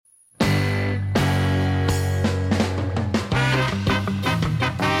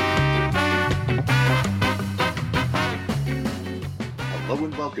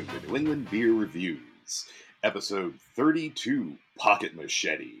and welcome to New England Beer Reviews, episode 32, Pocket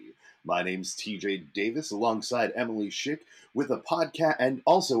Machete. My name's TJ Davis, alongside Emily Schick, with a podcast and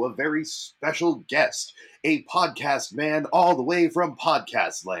also a very special guest, a podcast man all the way from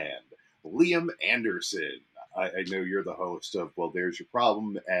Podcast Land, Liam Anderson. I know you're the host of Well, There's Your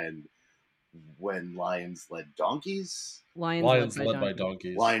Problem and When Lions Led Donkeys? Lions led by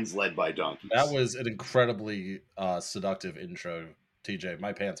donkeys. Lions Led by Donkeys. That was an incredibly seductive intro, TJ.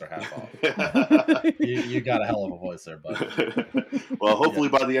 My pants are half off. you got a hell of a voice there, bud. Well, hopefully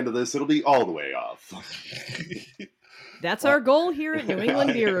by the end of this, it'll be all the way off. That's our goal here at New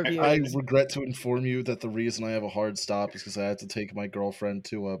England Beer Reviews. I regret to inform you that the reason I have a hard stop is because I had to take my girlfriend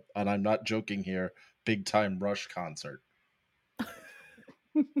to and I'm not joking here, Big Time Rush concert.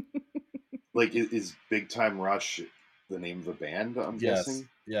 Like, is Big Time Rush the name of a band, I'm guessing?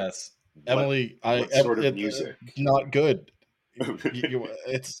 Yes. Emily, what sort of music? Not good.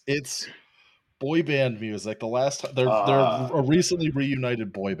 It's boy band music. The last they're a recently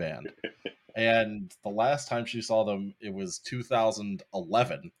reunited boy band, and the last time she saw them, it was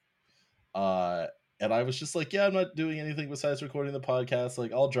 2011. And I was just like, yeah, I'm not doing anything besides recording the podcast.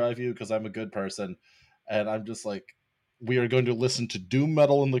 Like, I'll drive you because I'm a good person, and I'm just like, we are going to listen to doom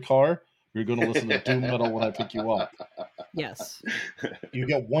metal in the car. We're going to listen to doom metal when I pick you up. Yes. You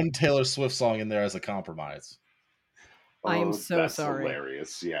get one Taylor Swift song in there as a compromise. I am so that's sorry.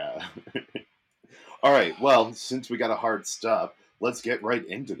 Hilarious, yeah. All right, well, since we got a hard stop, let's get right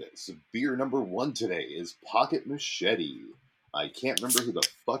into this. Beer number 1 today is Pocket Machete. I can't remember who the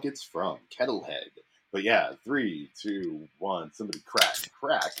fuck it's from. Kettlehead. But yeah, 3, 2, 1. Somebody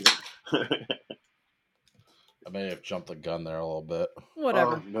crack. I may have jumped the gun there a little bit.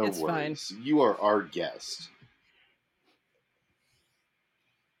 Whatever. No it's worries. fine. You are our guest.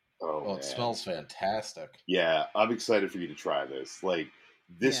 Oh, it smells fantastic. Yeah, I'm excited for you to try this. Like,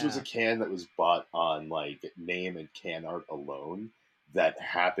 this was a can that was bought on, like, name and can art alone that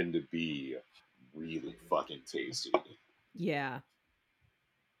happened to be really fucking tasty. Yeah.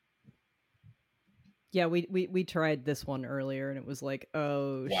 Yeah, we tried this one earlier and it was like,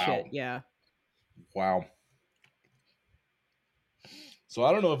 oh shit, yeah. Wow. So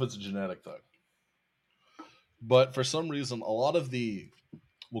I don't know if it's a genetic thing, but for some reason, a lot of the,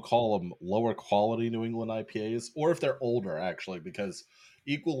 we'll call them lower quality New England IPAs, or if they're older, actually, because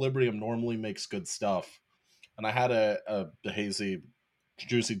Equilibrium normally makes good stuff. And I had a hazy,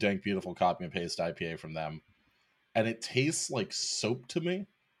 juicy, dank, beautiful copy and paste IPA from them, and it tastes like soap to me.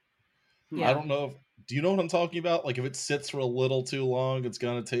 Yeah. I don't know do you know what I'm talking about? Like, if it sits for a little too long, it's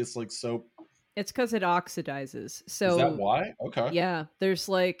gonna taste like soap. It's because it oxidizes. So is that why? Okay. Yeah, there's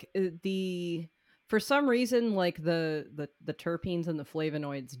like for some reason, like the terpenes and the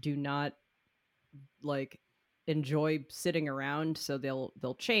flavonoids do not like enjoy sitting around, so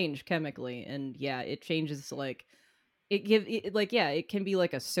they'll change chemically, and yeah, it changes. Like it can be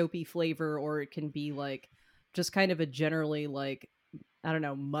like a soapy flavor, or it can be like just kind of a generally, like, I don't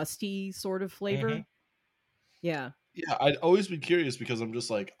know, musty sort of flavor. Mm-hmm. Yeah I'd always been curious because I'm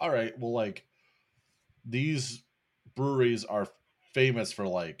just like, all right, well, like, these breweries are famous for,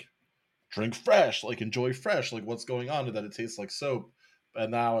 like, drink fresh, like, enjoy fresh, like, what's going on, and that it tastes like soap.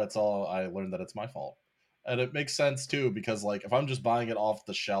 And now I learned that it's my fault. And it makes sense too, because, like, if I'm just buying it off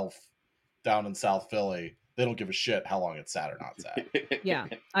the shelf down in South Philly, they don't give a shit how long it's sat or not sat. Yeah,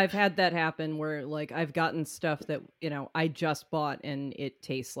 I've had that happen where, like, I've gotten stuff that, I just bought and it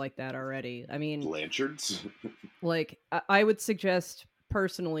tastes like that already. I mean, Blanchard's? Like, I would suggest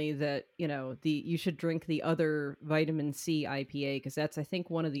personally that, you should drink the other vitamin C IPA, because that's, I think,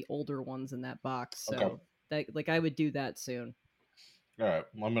 one of the older ones in that box. So Okay. that, like, I would do that soon. All right,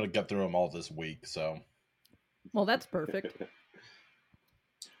 well, I'm gonna get through them all this week, so. Well, that's perfect.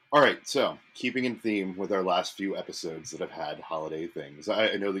 All right, so keeping in theme with our last few episodes that have had holiday things,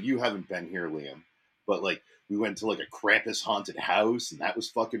 I know that you haven't been here, Liam, but, like, we went to, like, a Krampus haunted house, and that was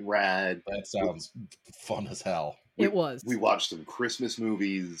fucking rad. That sounds fun as hell. It was. We watched some Christmas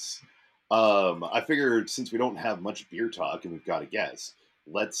movies. I figured since we don't have much beer talk and we've got a guest,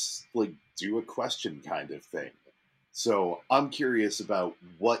 let's, like, do a question kind of thing. So I'm curious about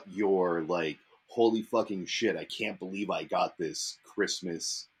what your, like, holy fucking shit, I can't believe I got this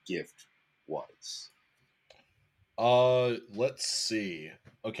Christmas gift was. Let's see.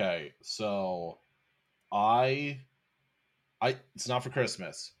 Okay, so it's not for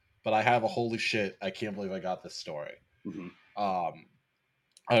Christmas, but I have a holy shit, I can't believe I got this story. Mm-hmm.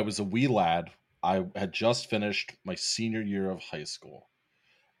 I was a wee lad. I had just finished my senior year of high school,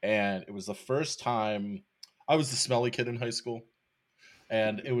 and it was the first time I was the smelly kid in high school,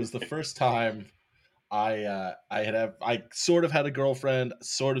 and it was the first time I sort of had a girlfriend,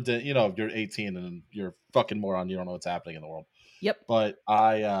 sort of did, you're 18 and you're fucking moron, you don't know what's happening in the world. Yep. But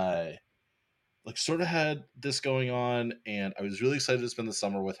I like sort of had this going on, and I was really excited to spend the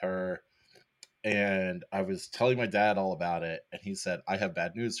summer with her. And I was telling my dad all about it, and he said, "I have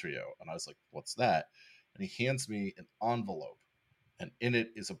bad news for you." And I was like, "What's that?" And he hands me an envelope, and in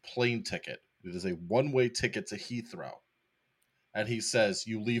it is a plane ticket. It is a one-way ticket to Heathrow. And he says,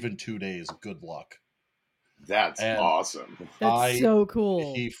 "You leave in 2 days. Good luck." That's And awesome. That's so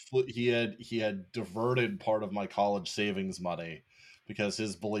cool. he had diverted part of my college savings money because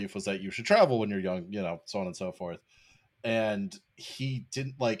his belief was that you should travel when you're young, so on and so forth. And he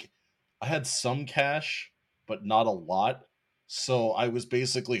didn't I had some cash, but not a lot. So I was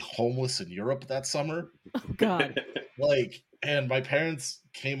basically homeless in Europe that summer. Oh God. And my parents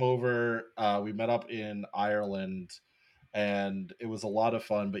came over, we met up in Ireland, and it was a lot of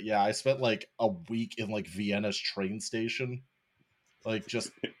fun. But yeah, I spent like a week in like Vienna's train station, like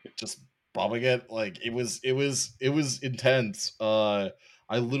just bumming it. Like it was intense. I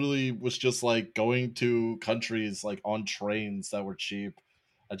literally was just like going to countries like on trains that were cheap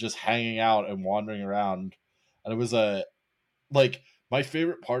and just hanging out and wandering around. And it was my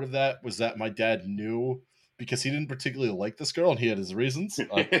favorite part of that was that my dad knew, because he didn't particularly like this girl and he had his reasons.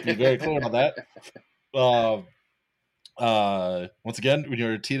 I'll be very clear on that. Once again, when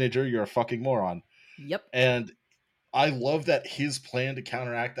you're a teenager, you're a fucking moron. Yep. And I love that his plan to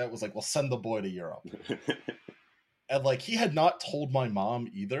counteract that was like, well, send the boy to Europe. And like he had not told my mom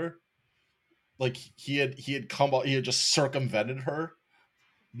either. Like he had just circumvented her,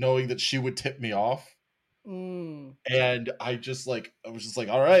 knowing that she would tip me off. And I was just like,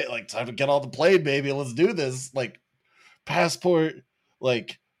 all right, like time to get on the plane, baby. Let's do this. Like passport,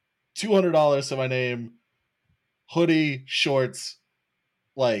 like $200 to my name, hoodie, shorts,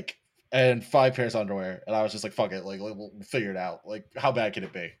 like, and 5 pairs of underwear. And I was just like, fuck it, like we'll figure it out. Like, how bad can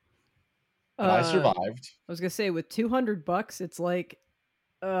it be? And I survived. I was gonna say, with $200, it's like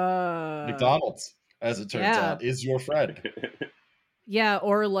McDonald's, as it turns out, is your friend. Yeah,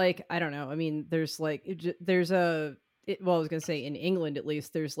 or like, I don't know. I mean, there's like I was gonna say, in England at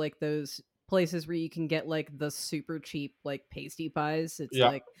least, there's like those places where you can get like the super cheap like pasty pies. It's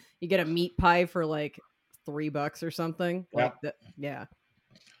like you get a meat pie for like $3 or something. Like that. Yeah.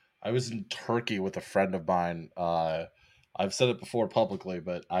 I was in Turkey with a friend of mine. I've said it before publicly,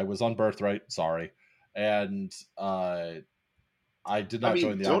 but I was on Birthright. Sorry, and I did not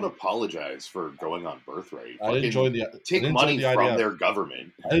join the. Don't apologize for going on Birthright. I didn't join the. Take money from their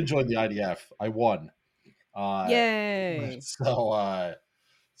government. I didn't join the IDF. I won. Yay!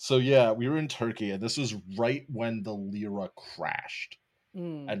 So yeah, we were in Turkey, and this was right when the lira crashed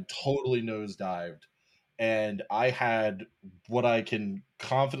and totally nosedived. And I had what I can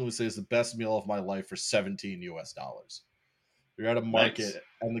confidently say is the best meal of my life for $17 US. We were at a market,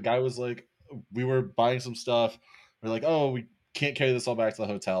 and the guy was like, we were buying some stuff. We're like, oh, we can't carry this all back to the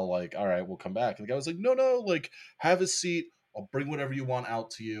hotel. Like, all right, we'll come back. And the guy was like, no, like, have a seat. I'll bring whatever you want out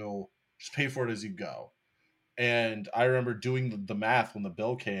to you. Just pay for it as you go. And I remember doing the math when the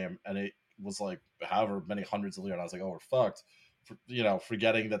bill came, and it was like however many hundreds of lira. And I was like, oh, we're fucked.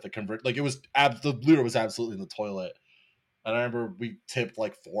 Forgetting that the lira was absolutely in the toilet. And I remember we tipped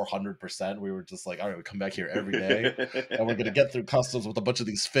like 400%. We were just like, all right, we come back here every day, and we're gonna get through customs with a bunch of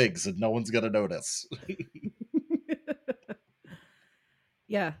these figs, and no one's gonna notice.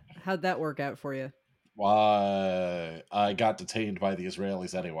 Yeah, how'd that work out for you? I got detained by the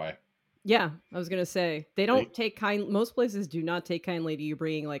Israelis anyway. Yeah, I was gonna say they don't take most places do not take kindly to you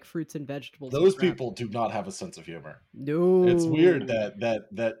bringing like fruits and vegetables. Those people do not have a sense of humor. No, it's weird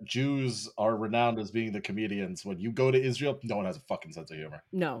that Jews are renowned as being the comedians. When you go to Israel, no one has a fucking sense of humor.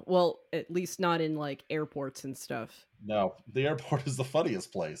 No, well, at least not in like airports and stuff. No, the airport is the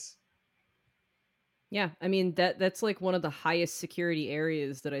funniest place. Yeah, I mean that's like one of the highest security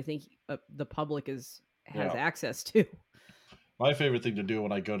areas that I think the public has access to. My favorite thing to do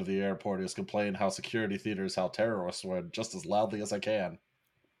when I go to the airport is complain how security theaters, how terrorists win just as loudly as I can.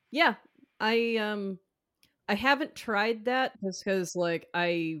 Yeah, I haven't tried that just because like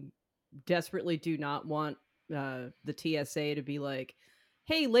I desperately do not want the TSA to be like,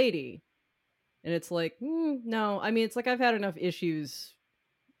 "Hey, lady," and it's like, no. I mean, it's like I've had enough issues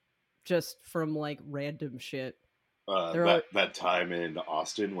just from like random shit. That time in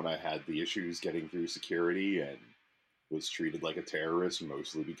Austin when I had the issues getting through security and was treated like a terrorist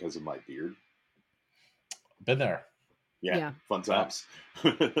mostly because of my beard. Been there. Yeah. Fun times.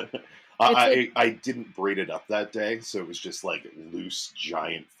 I didn't braid it up that day, so it was just like loose,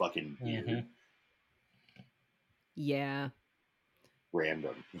 giant fucking beard. Mm-hmm. Yeah.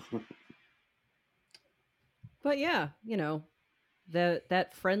 Random. But yeah,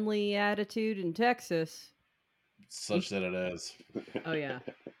 that friendly attitude in Texas. Such that it is. Oh yeah.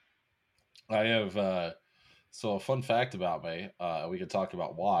 I have so a fun fact about me, we could talk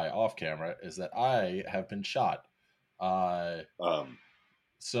about why off camera, is that I have been shot. Uh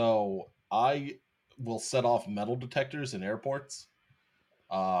so I will set off metal detectors in airports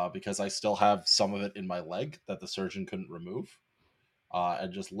because I still have some of it in my leg that the surgeon couldn't remove.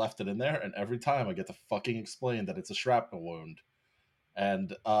 And just left it in there, and every time I get to fucking explain that it's a shrapnel wound.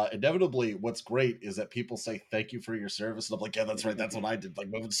 And inevitably, what's great is that people say thank you for your service, and I'm like, yeah, that's right, that's what I did. Like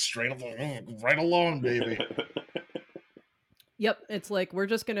moving straight up, right along, baby. Yep, it's like we're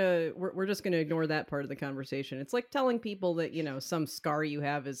just gonna ignore that part of the conversation. It's like telling people that some scar you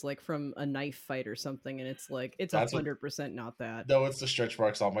have is like from a knife fight or something, and it's like it's 100% not that. No, it's the stretch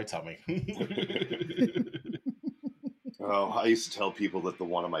marks on my tummy. Oh, I used to tell people that the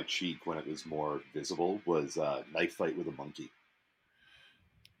one on my cheek, when it was more visible, was a knife fight with a monkey.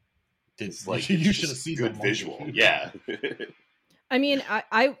 It's like you should have seen good visual. Yeah. I mean,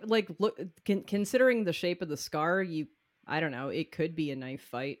 I like look considering the shape of the scar. I don't know. It could be a knife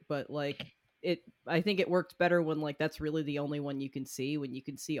fight, but like I think it worked better when like that's really the only one you can see. When you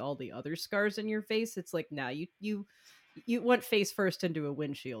can see all the other scars in your face, it's like, nah, you went face first into a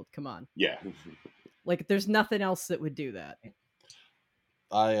windshield. Come on. Yeah. Like there's nothing else that would do that.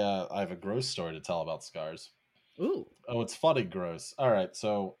 I have a gross story to tell about scars. Ooh. Oh, it's funny gross. All right,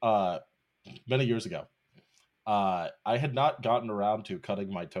 so many years ago, I had not gotten around to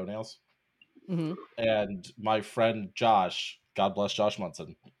cutting my toenails. Mm-hmm. And my friend Josh, God bless Josh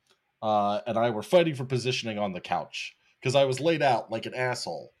Munson, and I were fighting for positioning on the couch because I was laid out like an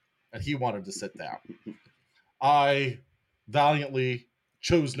asshole and he wanted to sit down. I valiantly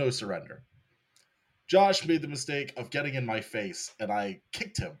chose no surrender. Josh made the mistake of getting in my face and I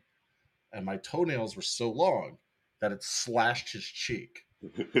kicked him, and my toenails were so long that it slashed his cheek.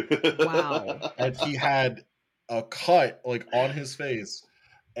 Wow. And he had a cut like on his face,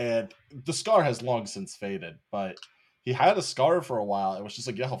 and the scar has long since faded, but he had a scar for a while. It was just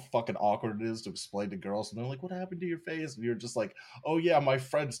like, yeah, how fucking awkward it is to explain to girls, and they're like, what happened to your face? And you're just like, oh yeah, my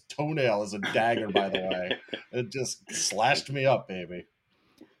friend's toenail is a dagger, by the way. It just slashed me up, baby.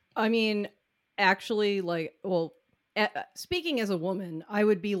 I mean, actually, like, well, speaking as a woman, I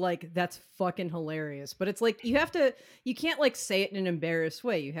would be like, that's fucking hilarious. But it's like, you can't like say it in an embarrassed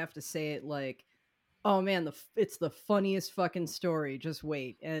way. You have to say it like, oh man, it's the funniest fucking story. Just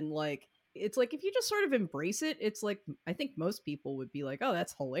wait. And like, it's like, if you just sort of embrace it, it's like, I think most people would be like, oh,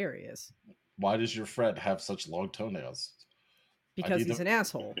 that's hilarious. Why does your friend have such long toenails? Because he's an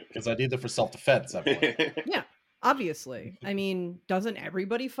asshole. Because I need them for self-defense, Emily. Yeah, obviously. I mean, doesn't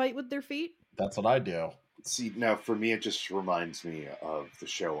everybody fight with their feet? That's what I do. See, now for me, it just reminds me of the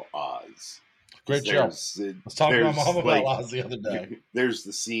show Oz. Great show. I was talking to my mom about Oz the other day. There's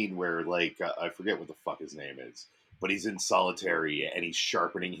the scene where, like, I forget what the fuck his name is, but he's in solitary and he's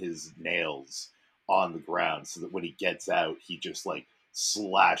sharpening his nails on the ground so that when he gets out, he just, like,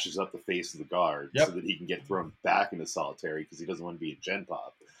 slashes up the face of the guard so that he can get thrown back into solitary because he doesn't want to be a gen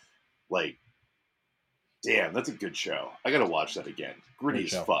pop. Like, damn, that's a good show. I gotta watch that again. Gritty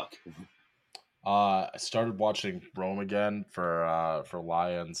as fuck. I started watching Rome again for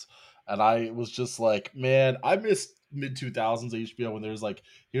Lions, and I was just like, man, I missed mid 2000s HBO when there's like,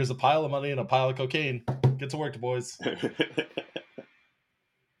 here's a pile of money and a pile of cocaine. Get to work, boys.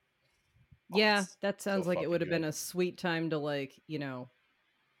 Yeah, that sounds like it would have been a sweet time to like,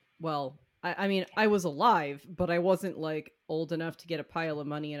 well, I mean, I was alive, but I wasn't like old enough to get a pile of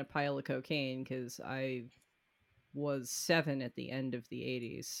money and a pile of cocaine because I was 7 at the end of the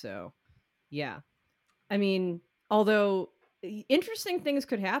 80s. So, yeah. I mean, although interesting things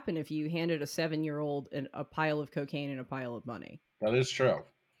could happen if you handed a 7-year-old a pile of cocaine and a pile of money. That is true.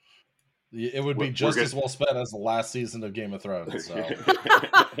 It would be just as well spent as the last season of Game of Thrones. So.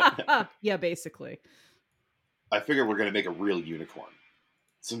 Yeah, basically. I figure we're going to make a real unicorn.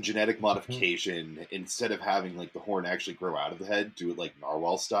 Some genetic modification. Mm-hmm. Instead of having like the horn actually grow out of the head, do it like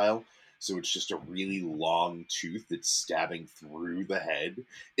narwhal style. So it's just a really long tooth that's stabbing through the head.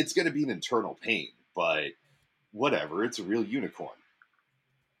 It's going to be an internal pain, but whatever. It's a real unicorn.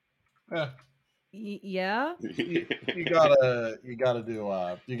 Yeah. You gotta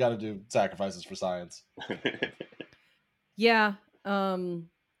do sacrifices for science. Yeah. I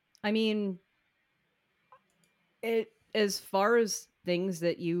mean, as far as things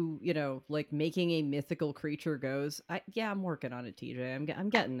that you like making a mythical creature goes, I'm working on it, TJ. I'm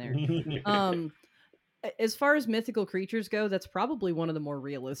getting there. As far as mythical creatures go, that's probably one of the more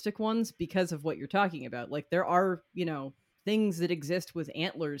realistic ones because of what you're talking about. Like there are, things that exist with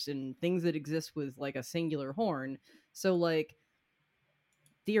antlers and things that exist with like a singular horn. So like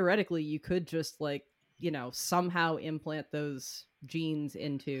theoretically you could just like, somehow implant those genes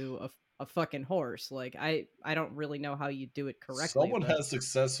into a fucking horse. Like I don't really know how you do it correctly. Someone but... has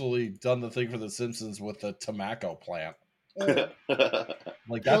successfully done the thing for The Simpsons with the tobacco plant.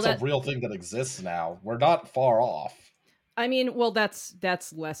 Like that's a real thing that exists now. We're not far off. I mean, well, that's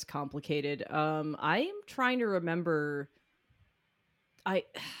less complicated. I am trying to remember.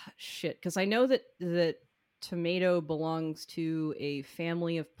 Because I know that tomato belongs to a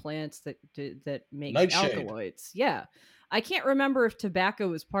family of plants that make alkaloids. Yeah, I can't remember if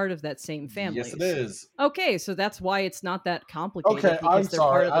tobacco is part of that same family. Yes, it is. Okay, so that's why it's not that complicated. Okay, I'm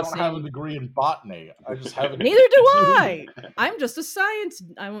sorry. I don't have a degree in botany. I just have. Neither do I. I'm just a science.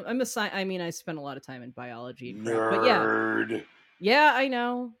 I'm a science. I mean, I spent a lot of time in biology. Nerd. But yeah, I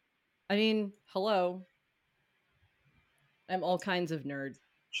know. I mean, hello. I'm all kinds of nerd.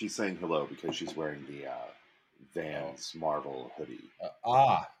 She's saying hello because she's wearing the Vans Marvel hoodie.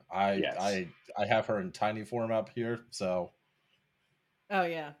 I have her in tiny form up here, so. Oh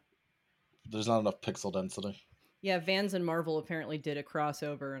yeah. There's not enough pixel density. Yeah, Vans and Marvel apparently did a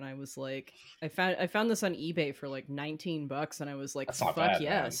crossover, and I was like, I found this on eBay for like $19, and I was like, fuck bad,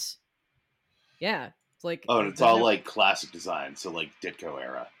 yes, man. Yeah, it's like and it's all like classic design, so like Ditko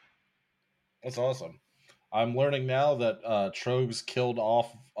era. That's awesome. I'm learning now that Trogs killed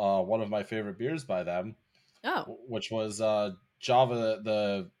off one of my favorite beers by them. Oh. Which was the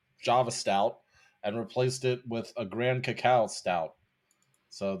Java Stout, and replaced it with a Grand Cacao Stout.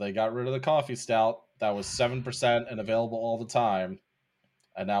 So they got rid of the coffee stout that was 7% and available all the time,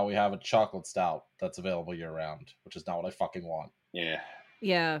 and now we have a chocolate stout that's available year round, which is not what I fucking want. Yeah.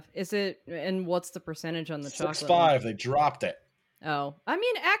 Yeah. Is it? And what's the percentage on the 6.5, chocolate? 6.5. They dropped it. Oh, I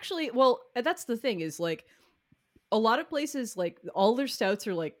mean, actually, well, that's the thing is like a lot of places, like all their stouts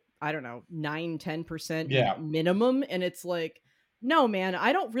are like, I don't know, 9-10% minimum. And it's like, no, man,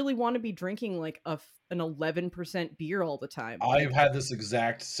 I don't really want to be drinking like an 11% beer all the time. I've had this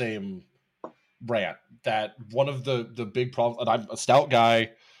exact same rant that one of the big problems, and I'm a stout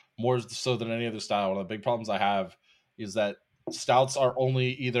guy more so than any other style. One of the big problems I have is that stouts are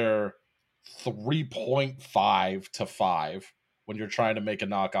only either 3.5 to 5 when you're trying to make a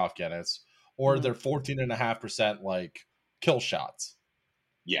knockoff Guinness, or they're 14.5% like kill shots.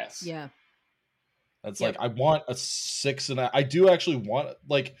 Yes. Yeah. That's like, I want a 6.5. I do actually want,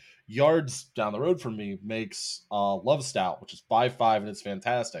 like, Yards down the road from me makes Love Stout, which is 5.5, and it's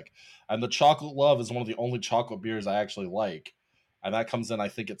fantastic. And the Chocolate Love is one of the only chocolate beers I actually like. And that comes in, I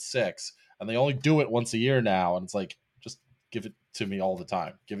think, at 6. And they only do it once a year now. And it's like, just give it to me all the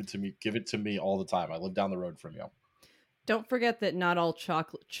time. Give it to me all the time. I live down the road from you. Don't forget that not all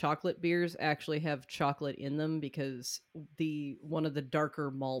chocolate beers actually have chocolate in them, because one of the darker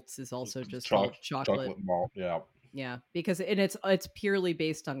malts is also just called chocolate malt. Yeah. Yeah, because it's purely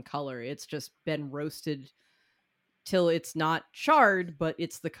based on color. It's just been roasted till it's not charred, but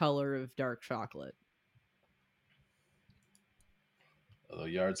it's the color of dark chocolate. Although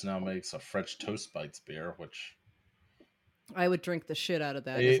Yards now makes a French Toast Bites beer, which I would drink the shit out of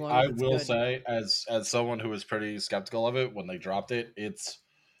that. I will say, as someone who was pretty skeptical of it when they dropped it,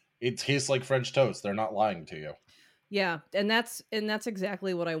 it tastes like French toast. They're not lying to you. Yeah, and that's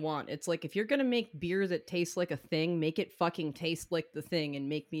exactly what I want. It's like, if you're gonna make beer that tastes like a thing, make it fucking taste like the thing, and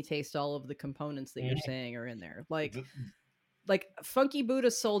make me taste all of the components that you're saying are in there. Like Funky Buddha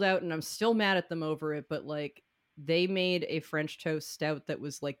sold out, and I'm still mad at them over it. But like, they made a French toast stout that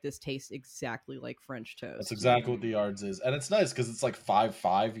was like, this tastes exactly like French toast. That's exactly what the Yards is, and it's nice because it's like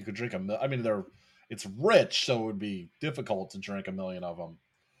 5.5. You could drink I mean, it's rich, so it would be difficult to drink a million of them.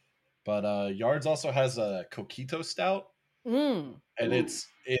 But Yards also has a Coquito Stout, and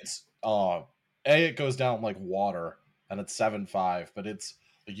it goes down like water, and it's 7.5. But it's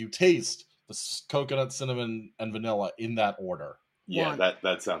like, you taste the coconut, cinnamon, and vanilla in that order. Yeah,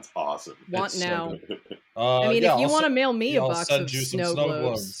 that sounds awesome. Want now? I mean, if you want to mail me a box of snow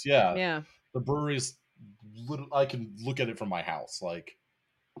globes, yeah. The brewery's, I can look at it from my house, like.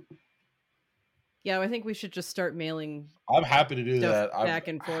 Yeah, I think we should just start mailing. I'm happy to do that. Back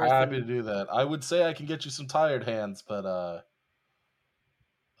and forth. Happy to do that. I would say I can get you some Tired Hands, but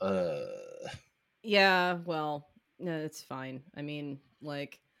yeah, well, no, it's fine. I mean,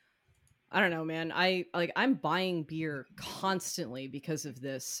 like, I don't know, man. I'm buying beer constantly because of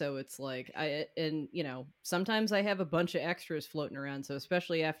this, so it's like sometimes I have a bunch of extras floating around. So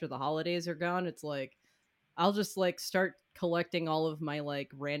especially after the holidays are gone, it's like I'll just like start collecting all of my like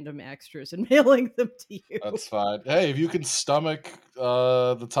random extras and mailing them to you. That's fine. Hey, if you can stomach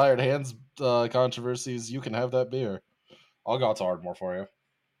the Tired Hands controversies, you can have that beer. I'll go to Ardmore for you.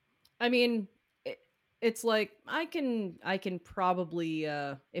 I mean, it's like I can probably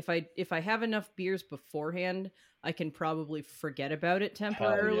if I have enough beers beforehand, I can probably forget about it Hell yeah.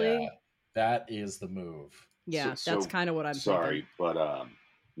 temporarily. That is the move. Yeah, So that's kind of what I'm sorry, thinking. but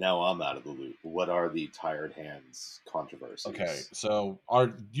now I'm out of the loop. What are the Tired Hands controversies? Okay, so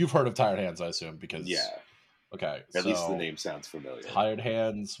you've heard of Tired Hands, I assume, because Yeah, okay, at least the so name sounds familiar. Tired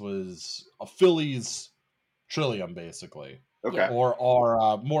Hands was a Phillies Trillium, basically, Okay, or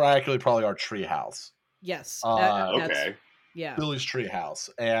more accurately, probably our Treehouse. Yes, that's okay. yeah. Phillies Treehouse,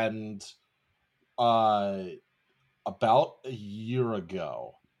 and uh, about a year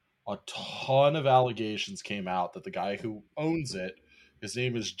ago, a ton of allegations came out that the guy who owns it, his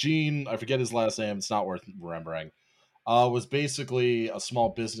name is Gene, I forget his last name, it's not worth remembering, was basically a small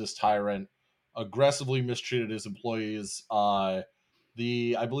business tyrant, aggressively mistreated his employees. I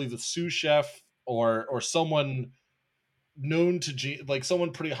believe the sous chef or someone known to Gene, like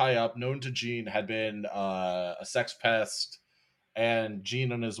someone pretty high up, known to Gene, had been a sex pest, and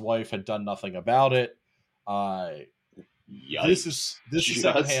Gene and his wife had done nothing about it. Uh, this Yipes! is Just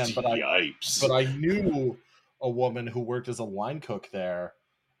secondhand, yipes! but I knew a woman who worked as a line cook there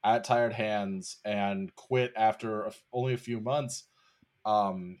at Tired Hands and quit after only a few months.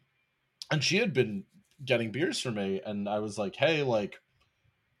 Um, and she had been getting beers for me, and I was like, "Hey, like,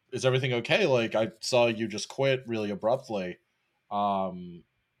 is everything okay? Like, I saw you just quit really abruptly." Um,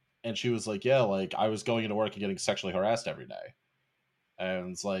 and she was like, "Yeah, like, I was going into work and getting sexually harassed every day."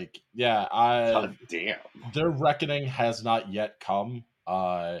 And it's like, yeah, God damn. their reckoning has not yet come.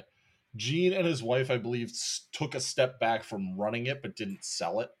 Gene and his wife, I believe, took a step back from running it, but didn't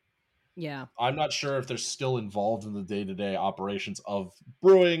sell it. Yeah. I'm not sure if they're still involved in the day-to-day operations of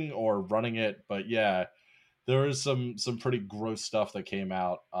brewing or running it, but yeah, there is some pretty gross stuff that came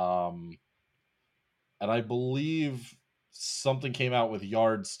out. And I believe something came out with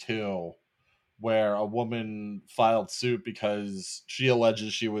Yards too, where a woman filed suit because she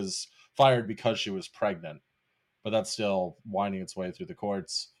alleges she was fired because she was pregnant, but that's still winding its way through the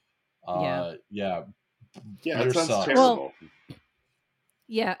courts. Yeah. Yeah, Yeah, that beer sounds sucks. terrible. Well,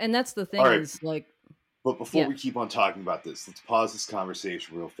 yeah, and that's the All thing right, is like but before yeah. we keep on talking about this, let's pause this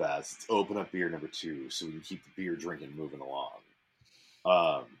conversation real fast. Let's open up beer number 2 so we can keep the beer drinking moving along.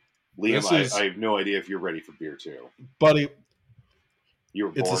 Liam, This is, I have no idea if you're ready for beer 2. buddy, You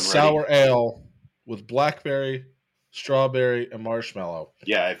were it's a born ready? sour ale with blackberry, strawberry, and marshmallow.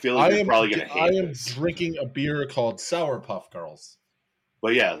 Yeah, I feel like you're probably going to I hate am this. drinking a beer called Sour Puff Girls.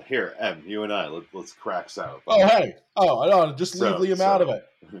 But yeah, here, Em, you and I, let's crack Sour Puff. Oh hey, I don't just leave Liam out of it.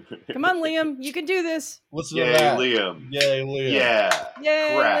 Come on, Liam, you can do this. Listen Yay, to that. Liam. Yay, Liam. Yeah.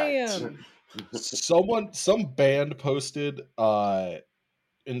 Yay, Cracked. Liam. Some band posted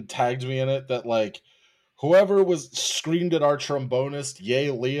and tagged me in it that like whoever was screamed at our trombonist, "Yay,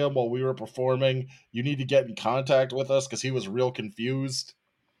 Liam," while we were performing, you need to get in contact with us because he was real confused.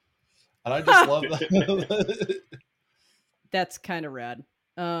 And I just love that. That's kind of rad.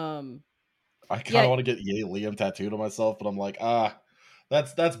 I kind of want to get "Yay, Liam" tattooed on myself, but I'm like,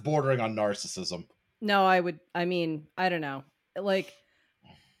 that's bordering on narcissism. No, I mean, I don't know. Like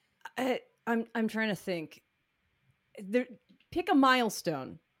I'm trying to think. There, pick a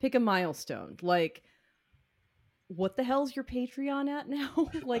milestone. Pick a milestone. Like what the hell's your Patreon at now?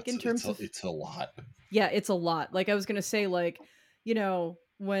 Like in terms of it's a lot. Yeah, it's a lot. Like I was gonna say, like, you know,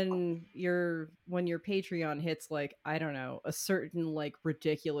 when your Patreon hits like, I don't know, a certain like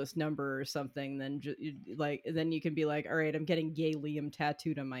ridiculous number or something, then like then you can be like, all right, I'm getting Yay Liam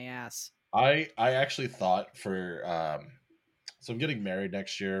tattooed on my ass. I actually thought for so I'm getting married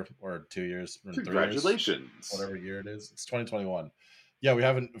next year or 2 years or 3 years. Congratulations. Whatever year it is. It's 2021. Yeah, we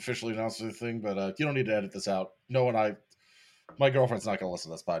haven't officially announced anything, but you don't need to edit this out. No one my girlfriend's not gonna listen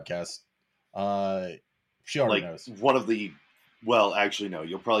to this podcast. She already knows. One of the well, actually no,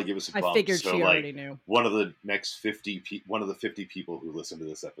 you'll probably give us a bump. I figured she already knew. One of the next 50 one of the 50 people who listen to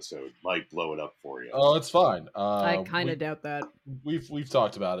this episode might blow it up for you. Oh, it's fine. I kind of doubt that. We've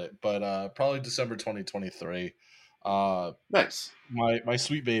talked about it, but probably December 2023. Nice. My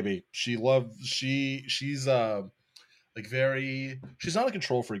sweet baby. She's like very, she's not a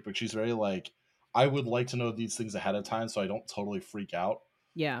control freak, but she's very like, I would like to know these things ahead of time so I don't totally freak out.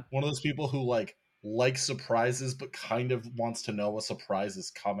 Yeah. One of those people who like surprises but kind of wants to know a surprise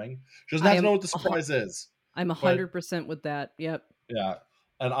is coming. She doesn't have to know what the surprise is. I'm 100% with that. Yep. Yeah.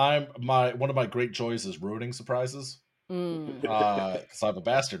 And one of my great joys is ruining surprises. Because I'm a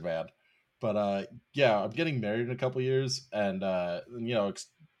bastard man. But yeah, I'm getting married in a couple years, and you know,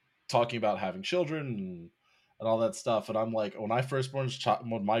 talking about having children and all that stuff. And I'm like, when my firstborn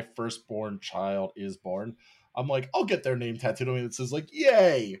child is born, I'm like, I'll get their name tattooed on me that says like,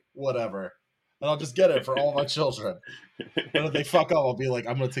 yay, whatever. And I'll just get it for all my children. And if they fuck up, I'll be like,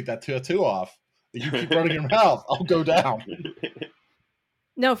 I'm going to take that tattoo off. If you keep running your mouth, I'll go down.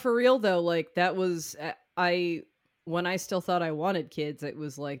 No, for real though, like that was when I still thought I wanted kids, it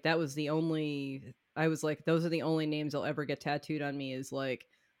was like that was the only I was like those are the only names I'll ever get tattooed on me is like,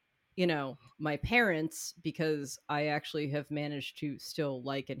 you know, my parents, because I actually have managed to still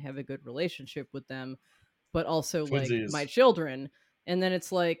like and have a good relationship with them, but also like my Twinsies. children. And then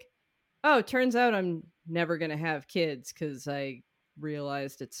it's like, oh, it turns out I'm never going to have kids because I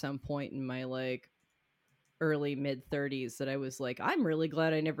realized at some point in my like early mid 30s that I was like, I'm really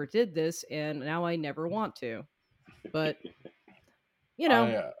glad I never did this and now I never want to. But you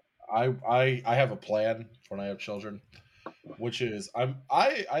know, I have a plan for when I have children, which is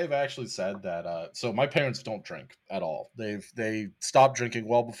I have actually said that so my parents don't drink at all. They stopped drinking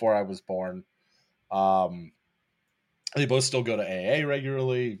well before I was born. Um they both still go to AA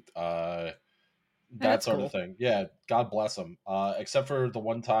regularly. That that's sort of cool. thing. Yeah, God bless them. Except for the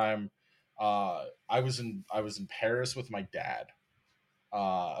one time I was in Paris with my dad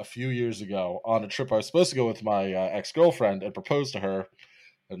a few years ago on a trip I was supposed to go with my ex girlfriend and propose to her,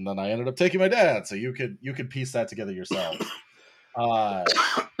 and then I ended up taking my dad. So you could piece that together yourselves. Uh,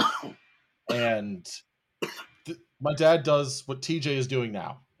 and my dad does what TJ is doing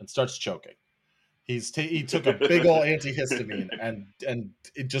now and starts choking. He took a big old antihistamine and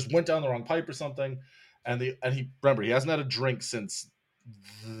it just went down the wrong pipe or something. And he remember he hasn't had a drink since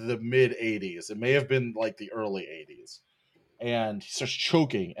the mid 80s. It may have been like the early 80s. And he starts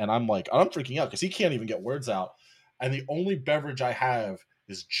choking, and I'm freaking out because he can't even get words out. And the only beverage I have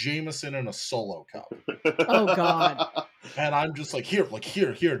is Jameson in a solo cup. Oh God. And I'm just like, here,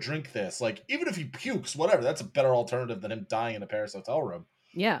 drink this. Like, even if he pukes, whatever, that's a better alternative than him dying in a Paris hotel room.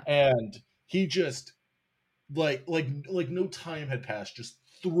 Yeah. And he just like no time had passed, just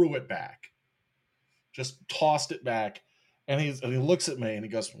threw it back. Just tossed it back. And he looks at me and he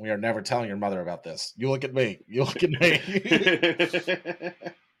goes, "We are never telling your mother about this. You look at me. You look at me."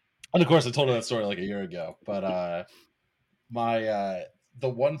 And of course, I told her that story like a year ago. But my the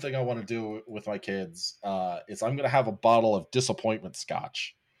one thing I want to do with my kids is I'm going to have a bottle of disappointment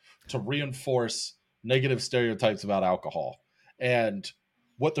scotch to reinforce negative stereotypes about alcohol. And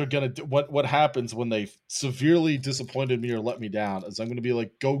what they're going to do, what happens when they severely disappointed me or let me down is I'm going to be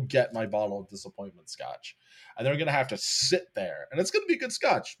like, go get my bottle of disappointment scotch. And they're going to have to sit there. And it's going to be good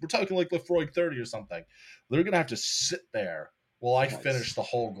scotch. We're talking like Lefroy 30 or something. They're going to have to sit there while I finish the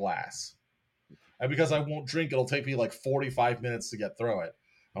whole glass. And because I won't drink, it'll take me like 45 minutes to get through it.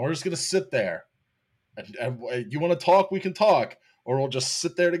 And we're just going to sit there. And you want to talk, we can talk. Or we'll just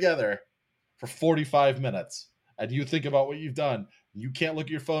sit there together for 45 minutes. And you think about what you've done. You can't look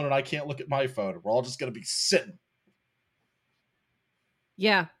at your phone and I can't look at my phone. We're all just going to be sitting.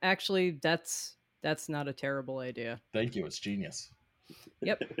 Yeah, actually, that's not a terrible idea. Thank you. It's genius.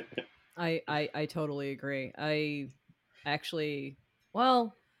 Yep. I totally agree. I actually,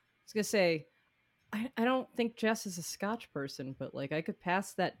 well, I was going to say, I don't think Jess is a Scotch person, but like I could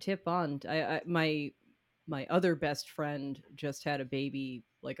pass that tip on. My other best friend just had a baby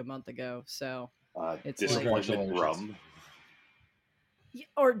like a month ago, so it's disappointment rum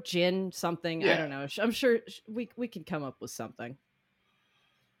or gin, something. Yeah. I don't know. I'm sure we can come up with something.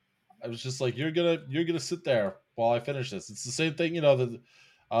 I was just like, you're gonna sit there while I finish this. It's the same thing, you know.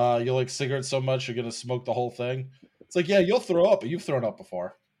 You like cigarettes so much you're gonna smoke the whole thing. It's like, yeah, you'll throw up, but you've thrown up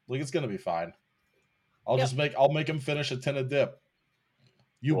before. Like, it's gonna be fine. I'll make him finish a tin of dip.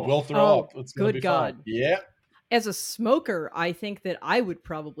 You will throw up. It's gonna be fine. Yeah. As a smoker, I think that I would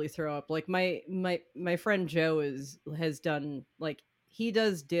probably throw up. Like my friend Joe has done, like, he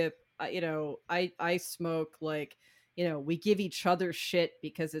does dip. You know, I smoke, like, you know, we give each other shit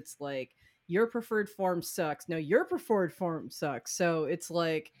because it's like your preferred form sucks. No, your preferred form sucks. So it's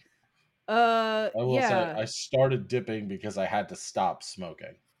like, I will say I started dipping because I had to stop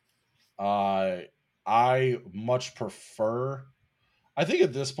smoking. I much prefer. I think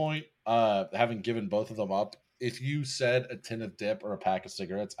at this point, having given both of them up, if you said a tin of dip or a pack of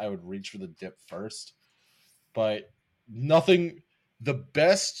cigarettes, I would reach for the dip first. But nothing, the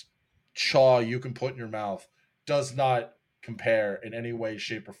best chaw you can put in your mouth does not compare in any way,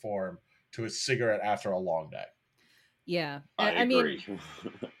 shape, or form to a cigarette after a long day. Yeah. I agree. Mean,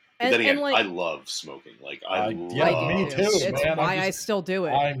 but then again, like, I love smoking. Like, I love me too. It's man. why I still do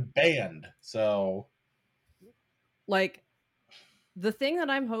it. I'm banned. So, like, the thing that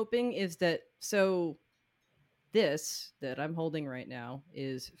I'm hoping is that, so this that I'm holding right now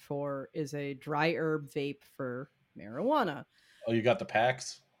is a dry herb vape for marijuana. Oh, you got the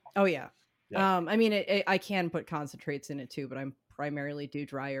packs? Oh yeah. Yeah. I mean, I can put concentrates in it too, but I'm primarily do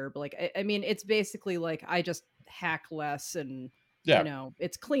dry herb. Like, I mean, it's basically like I just hack less and, Yeah.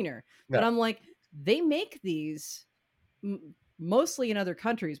 it's cleaner. Yeah. But I'm like, they make these mostly in other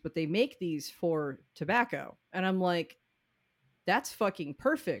countries, but they make these for tobacco. And I'm like, that's fucking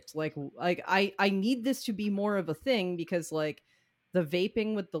perfect. Like I need this to be more of a thing because like the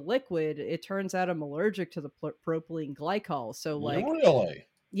vaping with the liquid, it turns out I'm allergic to the propylene glycol. So like, Really?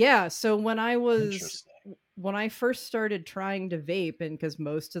 yeah. So when Interesting. I first started trying to vape, and because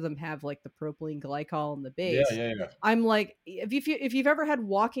most of them have like the propylene glycol in the Yeah, base, yeah, yeah. I'm like, if you've ever had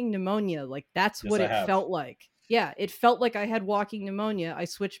walking pneumonia, like that's Yes, what I it have. felt like. Yeah, it felt like I had walking pneumonia. I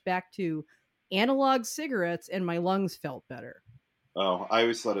switched back to analog cigarettes, and my lungs felt better. Oh, I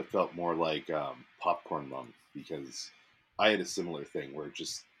always thought it felt more like popcorn lung because I had a similar thing where it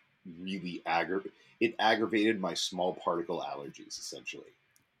just really aggravated my small particle allergies essentially.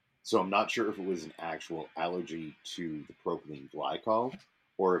 So I'm not sure if it was an actual allergy to the propylene glycol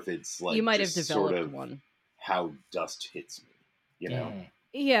or if it's You like might have just sort developed of one. how dust hits me, you know? Mhm.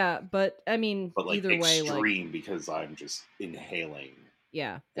 Yeah, but I mean, But like either way, like, extreme because I'm just inhaling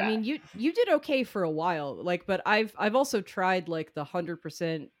yeah. I that. mean, you did okay for a while, like, but I've also tried like the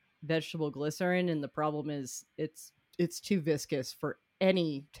 100% vegetable glycerin, and the problem is it's too viscous for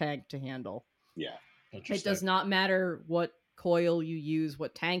any tank to handle. Yeah. It does Interesting. not matter what coil you use,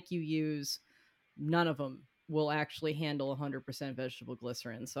 what tank you use, none of them will actually handle 100% vegetable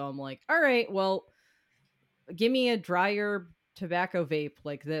glycerin. So I'm like, all right, well, give me a drier tobacco vape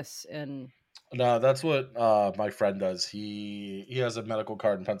like this, and No, that's what my friend does. He has a medical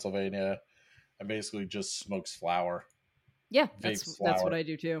card in Pennsylvania and basically just smokes flower, yeah, vapes that's what flower. I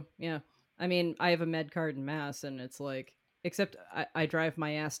do too. Yeah, I mean, I have a med card in Mass, and it's like, except I drive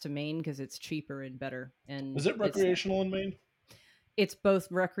my ass to Maine because it's cheaper and better, and Is it recreational in Maine? it's both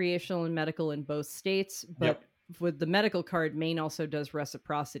recreational and medical in both states. Yep. But with the medical card, Maine also does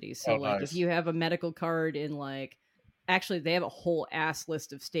reciprocity. So Oh, like, if nice. you have a medical card in like, actually they have a whole ass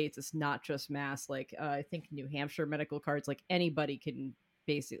list of states. It's not just Mass. Like I think New Hampshire medical cards, like anybody can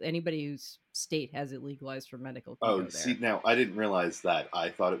basically, anybody whose state has it legalized for medical can Oh, go see, there. now I didn't realize that. I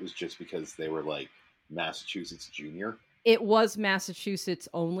thought it was just because they were like Massachusetts Junior. It was Massachusetts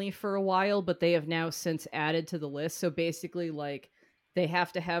only for a while, but they have now since added to the list. So basically, like, they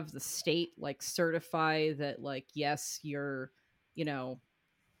have to have the state like certify that, like, yes, you're, you know,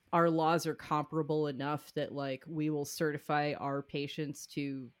 our laws are comparable enough that like we will certify our patients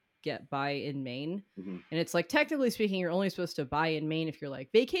to get by in Maine. Mm-hmm. And it's like, technically speaking, you're only supposed to buy in Maine if you're like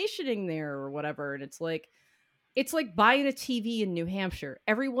vacationing there or whatever. And it's like buying a TV in New Hampshire.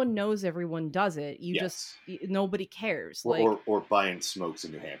 Everyone knows everyone does it. You just Yes. nobody cares. Or, Like, or buying smokes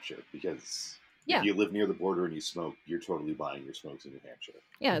in New Hampshire because yeah, if you live near the border and you smoke, you're totally buying your smokes in New Hampshire.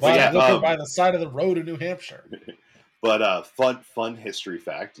 yeah. But Buy yeah, liquor by the side of the road in New Hampshire. but fun history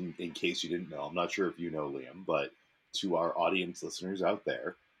fact in case you didn't know. I'm not sure if you know, Liam, but to our audience listeners out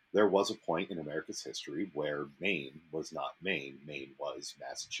there was a point in America's history where Maine was not Maine. Maine was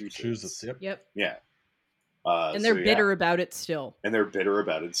Choose Massachusetts. it. Yep. Yep. Yeah. And they're bitter about it still. And they're bitter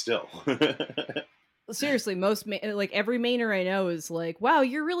about it still. Seriously, like every Mainer I know is like, wow,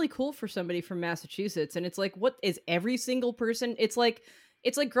 you're really cool for somebody from Massachusetts. And it's like, what is every single person? It's like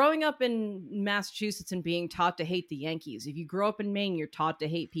growing up in Massachusetts and being taught to hate the Yankees. If you grow up in Maine, you're taught to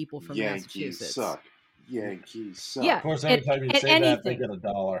hate people from Yankees Massachusetts. suck. Yankees suck. Yeah. Of course, every time you at say that, they anything. get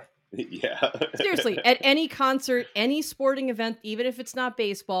 $1. Yeah. Seriously, at any concert, any sporting event, even if it's not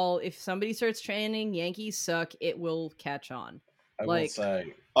baseball, if somebody starts chanting Yankees suck, it will catch on. I Like, will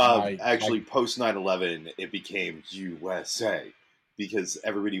say. Actually, post 9/11, it became USA because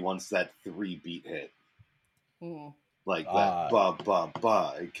everybody wants that 3-beat hit. Like that, ba ba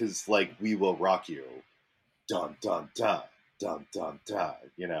ba, because like we will rock you, dun dun dun dun dun dun.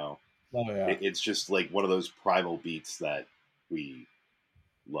 You know, Oh, yeah. it's just like one of those primal beats that we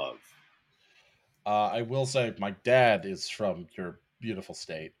love. I will say my dad is from your beautiful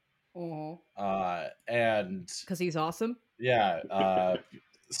state. And because he's awesome. yeah,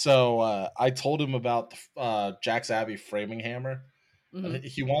 so I told him about the Jack's Abbey framing hammer. Mhm. And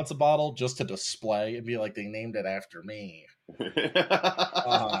he wants a bottle just to display and be like, they named it after me.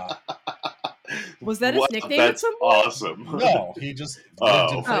 Was that his nickname at That's some point? awesome. No, he just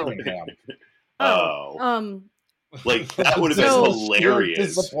lived in Framingham. Like that would have So- been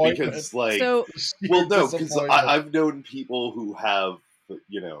hilarious disappointment. because like So well no because Disappointment. I've known people who have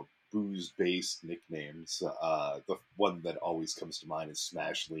booze based nicknames. The one that always comes to mind is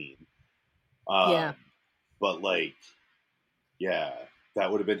Smash Lean. Yeah. But like yeah, that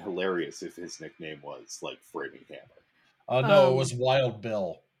would have been hilarious if his nickname was like Framing Hammer. No, it was Wild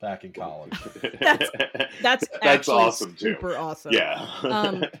Bill. back in college. That's actually awesome too. super awesome.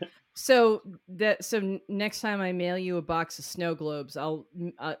 Yeah. So next time I mail you a box of snow globes, I'll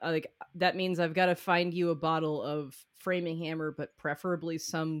like that means I've got to find you a bottle of Framing Hammer, but preferably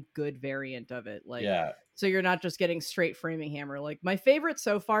some good variant of it. Like, Yeah. so you're not just getting straight Framing Hammer. Like my favorite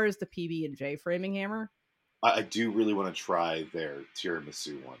so far is the PB&J Framing Hammer. I do really want to try their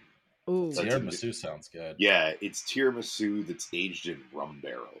tiramisu one. Ooh, Tiramisu sounds good. Yeah, it's tiramisu that's aged in rum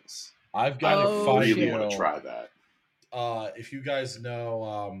barrels. I've got to I find really you. want to try that. If you guys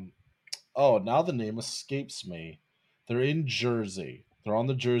know, oh, now the name escapes me. They're in Jersey. They're on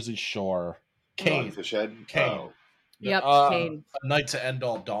the Jersey Shore. Kane. Fish Head? Kane. Oh. Yep, Kane. A Night to End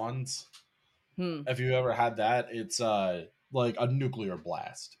All Dawns. Have you ever had that? It's like a nuclear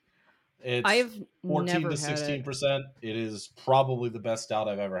blast. It's I've 14 never to 16%. It is probably the best stout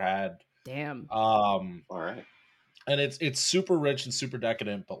I've ever had. Damn. All right. And it's super rich and super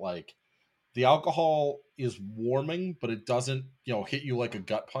decadent, but like the alcohol is warming, but it doesn't, hit you like a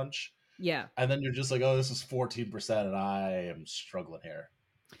gut punch. Yeah. And then you're just like, oh, this is 14%, and I am struggling here.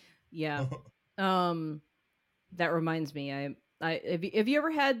 Yeah. That reminds me, have you ever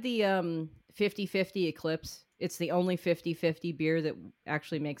had the 50/50 Eclipse? It's the only 50/50 beer that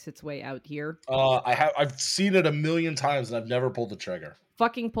actually makes its way out here. I've seen it a million times and I've never pulled the trigger.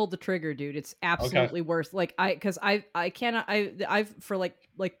 Fucking pulled the trigger, dude. It's absolutely worth. Like I've for like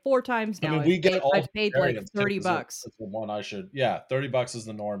 4 times now. I mean, I've paid like $30. That's the one I should. Yeah, $30 is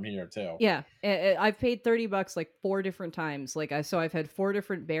the norm here too. Yeah, I've paid $30 like 4 different times. So I've had 4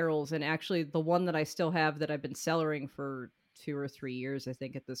 different barrels, and actually the one that I still have that I've been cellaring for 2 or 3 years, I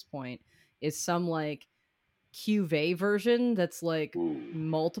think at this point, is some like cuvee version that's like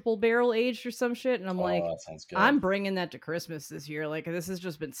multiple barrel aged or some shit, and I'm like, that sounds good. I'm bringing that to Christmas this year. Like, this has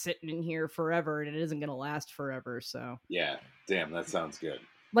just been sitting in here forever, and it isn't gonna last forever. So yeah, damn, that sounds good.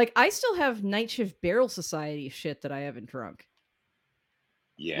 Like, I still have Night Shift Barrel Society shit that I haven't drunk.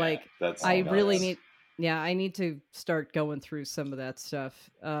 Yeah, like that's I nuts. really need. Yeah, I need to start going through some of that stuff.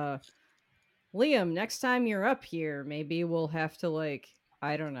 Liam, next time you're up here, maybe we'll have to like,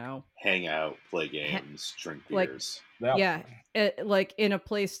 I don't know, hang out, play games, drink beers. Yeah, like in a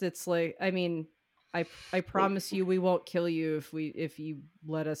place that's like, I mean, I promise you we won't kill you if you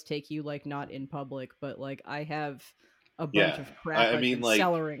let us take you like not in public, but like I have a bunch of crap I've been like,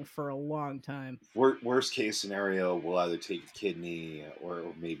 cellaring for a long time. Worst case scenario, we'll either take a kidney or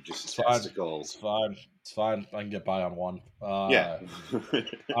maybe just a testicle. It's fine. I can get by on one. Yeah.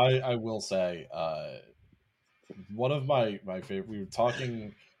 I will say, one of my favorite, we were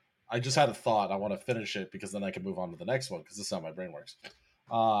talking, I just had a thought. I want to finish it because then I can move on to the next one because this is how my brain works.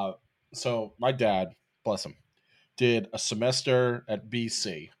 So my dad, bless him, did a semester at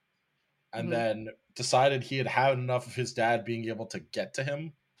BC and then decided he had had enough of his dad being able to get to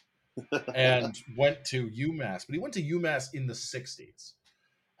him and went to UMass. But he went to UMass in the 60s.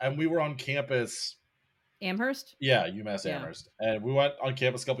 And we were on campus. Amherst? Yeah, UMass Amherst. And we went on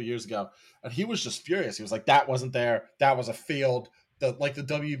campus a couple years ago. And he was just furious. He was like, that wasn't there. That was a field. The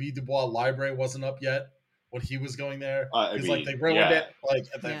W.B. Du Bois library wasn't up yet when he was going there. He's like, they ruined it. Like,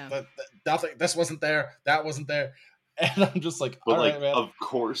 nothing. This wasn't there. That wasn't there. And I'm just like, but all like, right, man. Of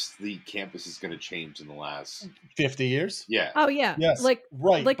course, the campus is going to change in the last 50 years. Yeah. Oh yeah. Yes. Like,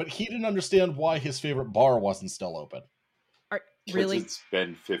 but he didn't understand why his favorite bar wasn't still open. Really? It's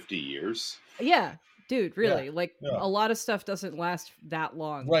been 50 years. Yeah, dude. Really? Yeah. A lot of stuff doesn't last that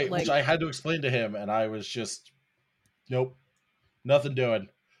long. Right. Like, which I had to explain to him, and I was just, nope, nothing doing.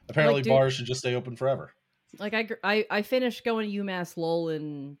 Apparently, bars should just stay open forever. Like I finished going to UMass Lowell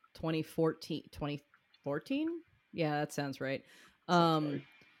in 2014. 2014? Yeah, that sounds right.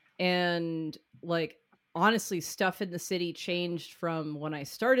 And like honestly, stuff in the city changed from when I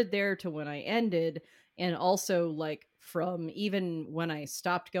started there to when I ended, and also like from even when I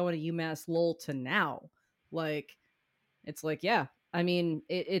stopped going to UMass Lowell to now. Like, it's like, yeah, I mean,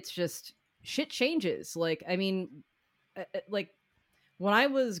 it's just shit changes. Like, I mean, like when I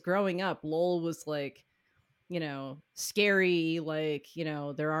was growing up, Lowell was like, scary, like,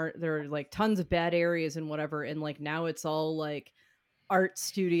 there are like tons of bad areas and whatever, and like now it's all like art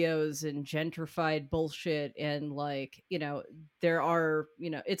studios and gentrified bullshit, and like, there are,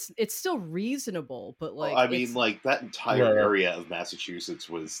 it's still reasonable, but like, I mean, like that entire area of Massachusetts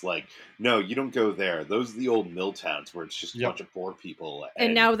was like, no, you don't go there. Those are the old mill towns where it's just a bunch of poor people.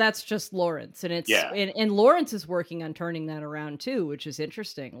 And now that's just Lawrence, and it's and Lawrence is working on turning that around too, which is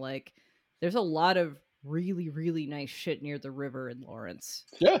interesting. Like, there's a lot of really, really nice shit near the river in Lawrence.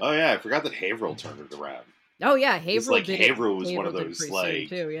 Yeah. Oh yeah, I forgot that Haverhill turned it around. Oh yeah, Haverhill. Like Haverhill was one of those like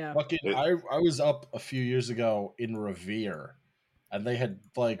too, yeah. I was up a few years ago in Revere, and they had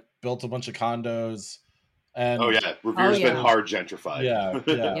like built a bunch of condos. And Revere's been hard gentrified.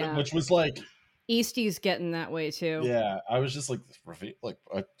 Yeah, which was like Eastie's getting that way too. Yeah, I was just like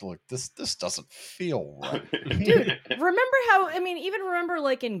this doesn't feel right. Dude, remember how, even remember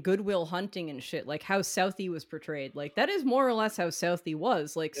like in Good Will Hunting and shit, like how Southie was portrayed. Like that is more or less how Southie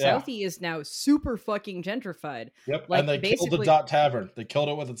was. Like Southie is now super fucking gentrified. Yep, like, and they killed the Dot Tavern. They killed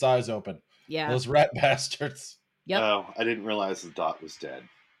it with its eyes open. Yeah. Those rat bastards. Yep. Oh, I didn't realize the Dot was dead.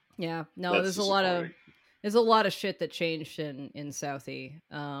 Yeah, no, there's a lot of shit that changed in Southie.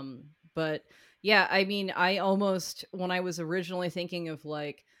 But yeah, I almost, when I was originally thinking of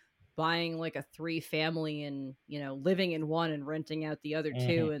like buying like a 3-family and, living in one and renting out the other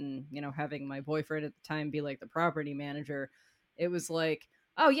 2 and, having my boyfriend at the time be like the property manager, it was like,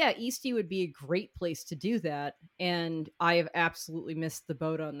 oh yeah, Eastie would be a great place to do that. And I have absolutely missed the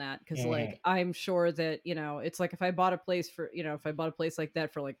boat on that. Cause like, I'm sure that, it's like if I bought a place like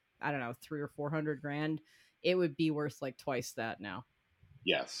that for like, I don't know, $300,000 or $400,000, it would be worth like twice that now.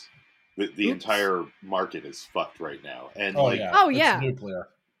 Yes. The entire market is fucked right now. And it's nuclear.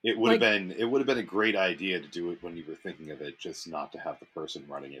 It would have been a great idea to do it when you were thinking of it, just not to have the person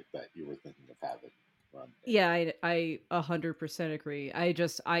running it that you were thinking of having run it. Yeah, I 100% agree.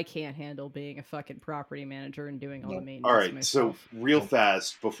 I can't handle being a fucking property manager and doing all the maintenance. All right, myself. So real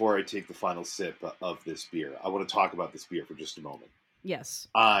fast before I take the final sip of this beer, I want to talk about this beer for just a moment. Yes.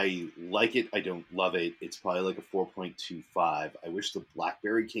 I like it. I don't love it. It's probably like a 4.25. I wish the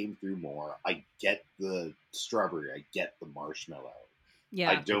blackberry came through more. I get the strawberry. I get the marshmallow. Yeah.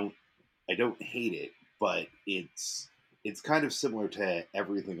 I don't hate it, but it's kind of similar to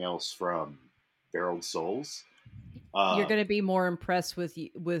everything else from Barreled Souls. You're going to be more impressed with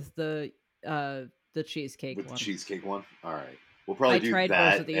the cheesecake with one. The cheesecake one? All right. We'll probably do that. I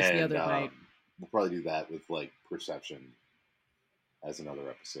tried both of these the other night. We'll probably do that with like Perception as another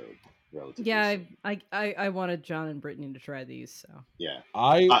episode. Yeah, I wanted John and Brittany to try these. So yeah,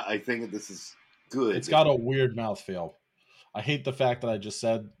 I think that this is good. It's got a weird mouthfeel. I hate the fact that I just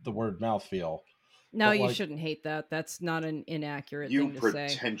said the word mouthfeel. No, you shouldn't hate that. That's not an inaccurate thing to say. You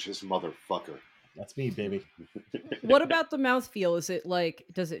pretentious motherfucker. That's me, baby. What about the mouthfeel? Is it like,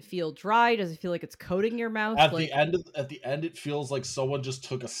 does it feel dry? Does it feel like it's coating your mouth? At the end, it feels like someone just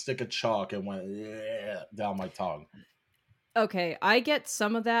took a stick of chalk and went down my tongue. Okay, I get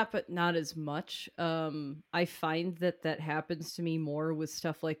some of that, but not as much. I find that happens to me more with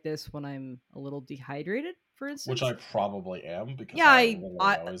stuff like this when I'm a little dehydrated, for instance. Which I probably am, because I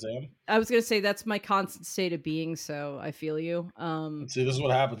always am. I was going to say that's my constant state of being, so I feel you. See, this is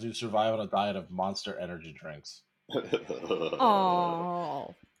what happens when you survive on a diet of Monster energy drinks.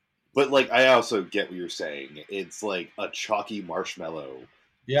 Oh. But, like, I also get what you're saying. It's like a chalky marshmallow.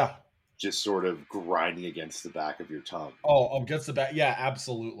 Yeah. Just sort of grinding against the back of your tongue. Oh, against the back. Yeah,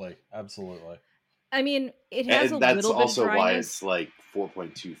 absolutely. Absolutely. I mean, it has a little bit of dryness. That's also why it's like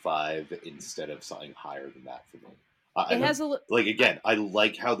 4.25 instead of something higher than that for me. It has again, I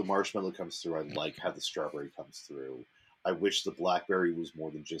like how the marshmallow comes through. I like how the strawberry comes through. I wish the blackberry was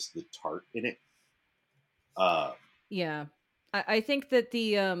more than just the tart in it. Yeah. I think that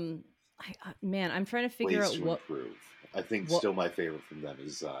the I'm trying to figure out what improve. I think still my favorite from them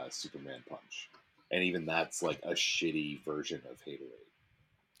is Superman Punch. And even that's like a shitty version of Haterade.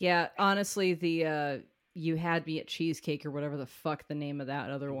 Yeah, honestly, the You Had Me at Cheesecake or whatever the fuck the name of that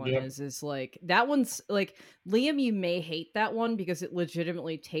other one is like, that one's like, Liam, you may hate that one because it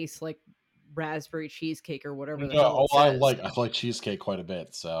legitimately tastes like raspberry cheesecake or whatever the hell it says. I like cheesecake quite a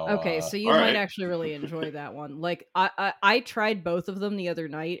bit, so okay, so you might actually really enjoy that one. Like I tried both of them the other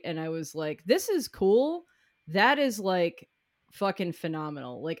night and I was like, this is cool. That is like fucking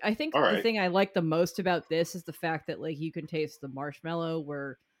phenomenal. Like I think the thing I like the most about this is the fact that like you can taste the marshmallow,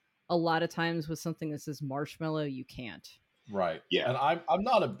 where a lot of times with something that says marshmallow you can't. Right. Yeah. And I'm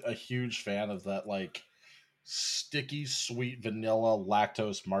not a huge fan of that like sticky sweet vanilla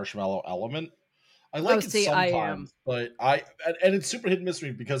lactose marshmallow element. I like it sometimes, I am. But and it's super hit and miss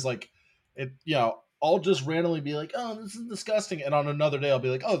me because like it, I'll just randomly be like, oh, this is disgusting, and on another day I'll be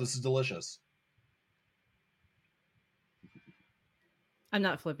like, oh, this is delicious. I'm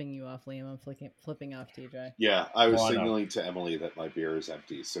not flipping you off, Liam. I'm flipping off TJ. Yeah, I was signaling to Emily that my beer is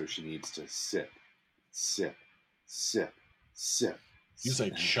empty, so she needs to sip, sip, sip, sip. You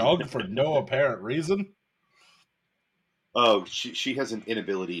say chug for no apparent reason? Oh, she has an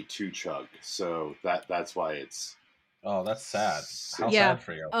inability to chug, so that's why it's. Oh, that's sad. How sad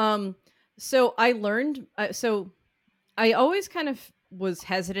for you. So I learned. So I always kind of was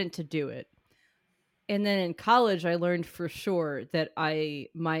hesitant to do it. And then in college, I learned for sure that my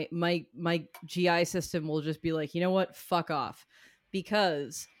GI system will just be like, you know what, fuck off.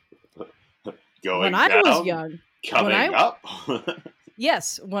 because Going when I down, was young, coming up.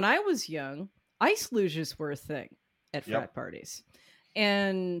 yes, when I was young, ice luges were a thing at frat parties,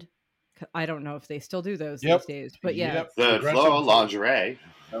 and I don't know if they still do those these days, but yeah, Third floor lingerie.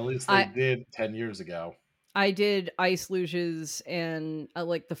 At least they did 10 years ago. I did ice luges, and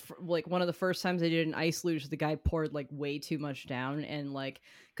like one of the first times I did an ice luge, the guy poured like way too much down, and like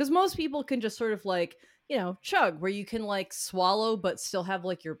because most people can just sort of like chug, where you can like swallow but still have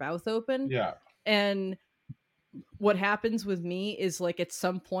like your mouth open. Yeah. And what happens with me is like at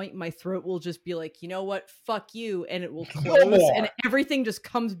some point my throat will just be like, you know what, fuck you, and it will close and everything just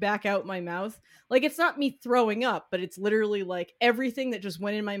comes back out my mouth. Like it's not me throwing up, but it's literally like everything that just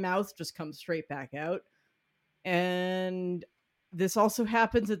went in my mouth just comes straight back out. And this also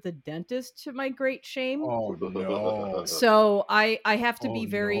happens at the dentist, to my great shame. Oh no. So I have to be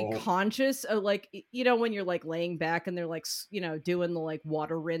very conscious of, like, when you're like laying back and they're like doing the like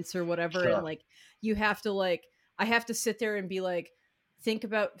water rinse or whatever, and like you have to like I have to sit there and be like, think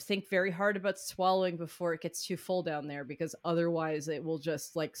very hard about swallowing before it gets too full down there, because otherwise it will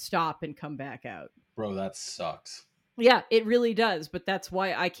just like stop and come back out. Bro, that sucks. Yeah, it really does, but that's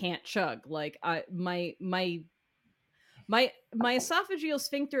why I can't chug. Like my esophageal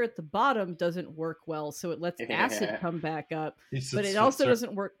sphincter at the bottom doesn't work well, so it lets acid come back up, but it also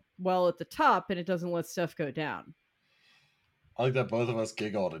doesn't work well at the top, and it doesn't let stuff go down. I like that both of us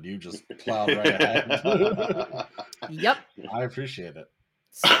giggled and you just plowed right ahead. Yep. I appreciate it.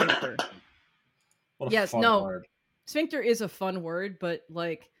 Sphincter. What a fun word. Sphincter is a fun word, but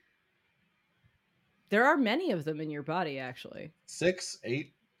like there are many of them in your body, actually. 6,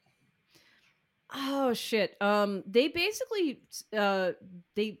 8. Oh shit. They basically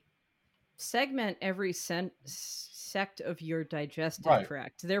they segment every sect of your digestive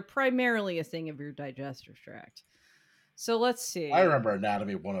tract. They're primarily a thing of your digestive tract. So let's see. I remember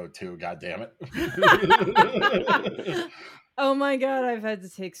Anatomy 102, god damn it. Oh my god, I've had to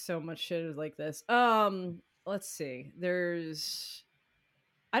take so much shit like this. Let's see. I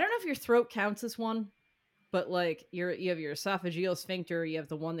don't know if your throat counts as one. But like you have your esophageal sphincter, you have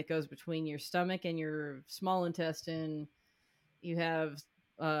the one that goes between your stomach and your small intestine, you have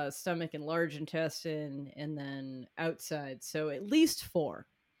stomach and large intestine, and then outside. So at least 4.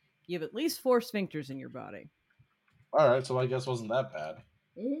 You have at least 4 sphincters in your body. All right, so I guess wasn't that bad.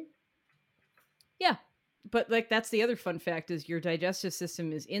 Mm-hmm. Yeah, but like that's the other fun fact is your digestive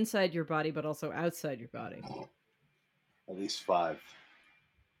system is inside your body, but also outside your body. At least 5,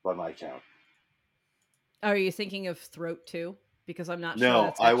 by my count. Are you thinking of throat too? Because I'm not sure. No,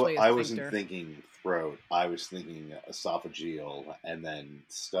 that's actually I wasn't thinking throat. I was thinking esophageal, and then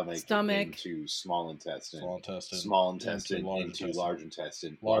stomach into small intestine, small intestine into large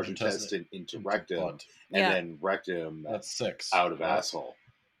intestine, large intestine into rectum, and then rectum. That's 6 out of asshole.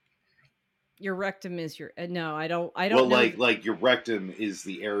 Your rectum is your no. I don't. Well, know. like your rectum is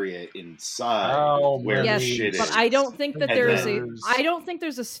the area inside where the shit is. But I don't think that I don't think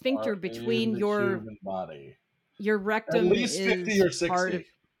there's a sphincter between your human body. Your rectum at least 50 or 60. Part of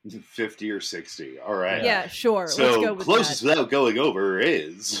 50 or 60. All right. Yeah, sure. So let's go with closest without going over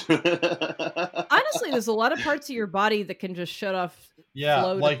is. Honestly, there's a lot of parts of your body that can just shut off. Yeah,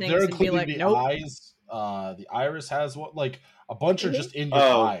 like they're including like, the nope. eyes. The iris has what, like a bunch are just in your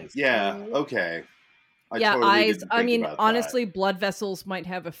eyes. Yeah. Okay. I totally eyes. I mean, honestly, blood vessels might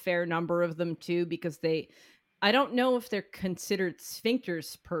have a fair number of them too, because I don't know if they're considered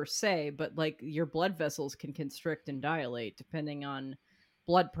sphincters per se, but like your blood vessels can constrict and dilate depending on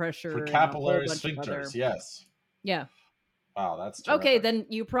blood pressure. For capillary sphincters, yes. Yeah. Wow, that's terrific. Okay. Then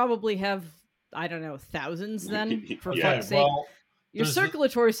you probably have, I don't know, thousands. Then for fuck's sake. Well, your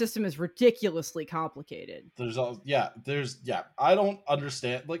circulatory system is ridiculously complicated. I don't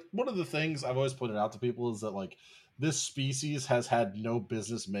understand. Like, one of the things I've always pointed out to people is that like this species has had no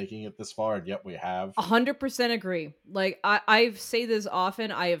business making it this far, and yet we have. 100% agree. Like I say this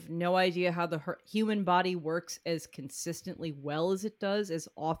often. I have no idea how the human body works as consistently well as it does, as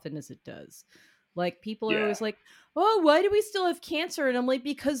often as it does. Like people are always like, "Oh, why do we still have cancer?" And I'm like,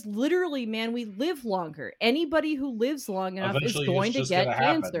 because literally, man, we live longer. Anybody who lives long enough eventually is going to get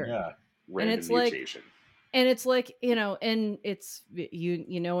cancer. Yeah. Random mutation. And it's like, and it's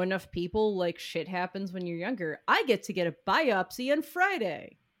you know enough people, like shit happens when you're younger. I get to get a biopsy on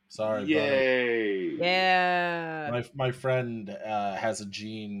Friday. Sorry, yay! Buddy. Yeah. My friend has a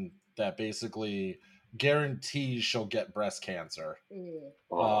gene that basically guarantees she'll get breast cancer.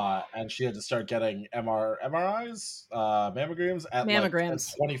 And she had to start getting MRIs, mammograms at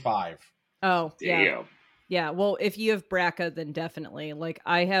 25. Oh, damn. Yeah, well, if you have BRCA, then definitely. Like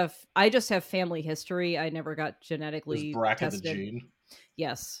I just have family history. I never got Is genetically BRCA the tested. gene?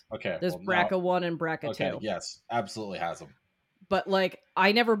 Yes. Okay, There's well now, BRCA1 and BRCA2. okay, yes, absolutely has them. But like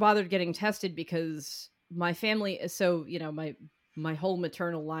I never bothered getting tested because my family is so, my whole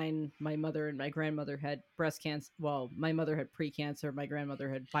maternal line, my mother and my grandmother had breast cancer. Well, my mother had pre-cancer, my grandmother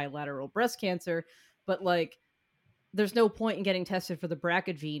had bilateral breast cancer, but like there's no point in getting tested for the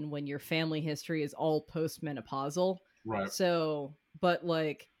BRCA gene when your family history is all postmenopausal. Right. So, but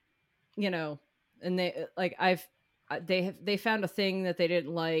like, you know, and they like they found a thing that they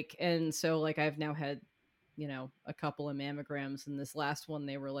didn't like, and so like I've now had a couple of mammograms, and this last one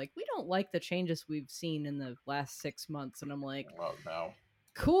they were like, we don't like the changes we've seen in the last 6 months, and I'm like, Oh no.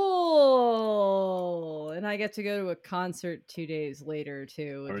 cool. And I get to go to a concert 2 days later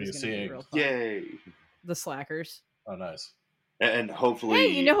too, Who are which you is going to be seeing? real fun. Yay! The Slackers. Oh, nice. And hopefully, Hey,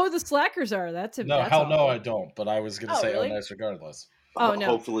 you know who the Slackers are? That's No, hell no, I don't. But I was gonna say, really? oh, nice, regardless. Oh, no.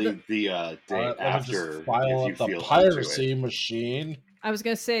 hopefully the All day right, let me after, just file if you up the feel into piracy it. machine. I was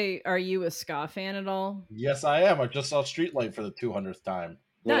gonna say, are you a ska fan at all? Yes, I am. I just saw Streetlight for the 200th time.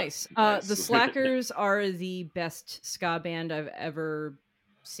 Nice. Nice. The Slackers are the best ska band I've ever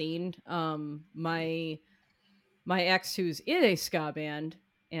seen. My ex, who's in a ska band,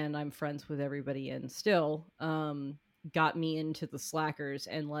 and I'm friends with everybody in still, got me into the Slackers,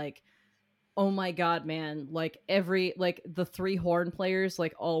 and like, oh my god, man! Like the three horn players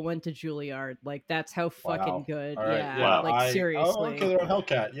like all went to Juilliard. Like that's how fucking Wow. good. All right. Yeah. Wow. Like seriously. okay, they're on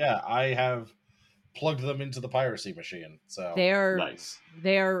Hellcat. Yeah, I have plugged them into the piracy machine. So Nice.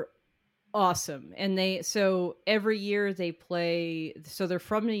 They're awesome. And so every year they play, so they're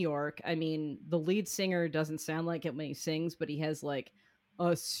from New York. I mean, the lead singer doesn't sound like it when he sings, but he has like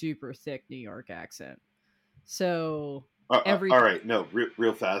a super thick New York accent. So all right, no,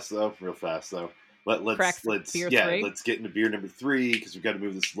 real fast though. Let's beer yeah, 3. let's get into beer number 3 because we've got to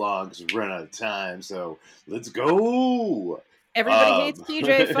move this along because we've run out of time. So let's go. Everybody hates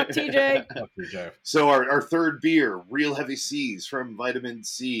TJ. Fuck TJ. Fuck TJ. So our third beer, Real Heavy Seas from Vitamin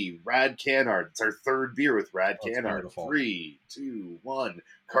C, Rad Canard. It's our third beer with Rad Canard. Beautiful. 3, 2, 1,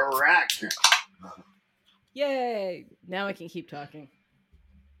 correct. Yay! Now I can keep talking.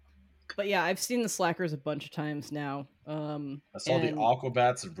 But yeah, I've seen the Slackers a bunch of times now. I saw the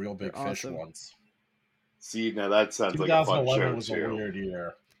Aquabats and Real Big Fish awesome. once. See, now that sounds like a fun show was too. a weird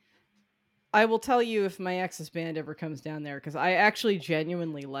year. I will tell you if my ex's band ever comes down there, because I actually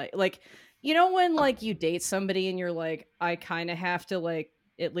genuinely like when like you date somebody and you're like, I kind of have to like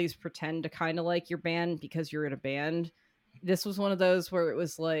at least pretend to kind of like your band because you're in a band. This was one of those where it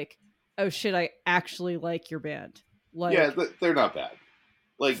was like, oh shit, I actually like your band. Like, Yeah, they're not bad.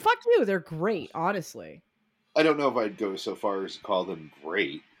 Like, fuck you, they're great, honestly. I don't know if I'd go so far as to call them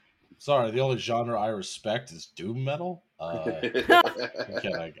great. Sorry, the only genre I respect is doom metal. I'm kidding.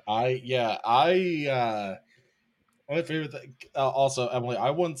 My favorite thing. Also, Emily,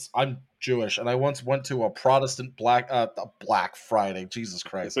 I'm Jewish, and I once went to a Protestant Black Friday. Jesus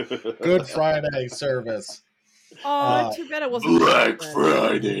Christ, Good Friday service. Oh, too bad it wasn't Black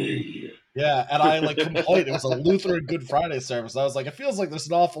Friday. Yeah, and I like complained. It was a Lutheran Good Friday service. I was like, it feels like there's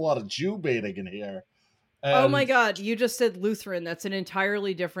an awful lot of Jew baiting in here. And oh my god, you just said Lutheran. That's an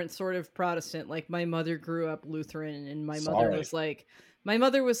entirely different sort of Protestant. Like my mother grew up Lutheran, and my mother was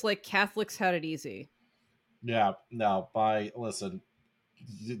like Catholics had it easy. Yeah, no, listen,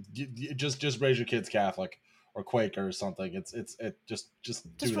 just raise your kids Catholic or Quaker or something.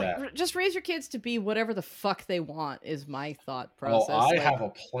 Just do that. Just raise your kids to be whatever the fuck they want is my thought process. Oh, I have a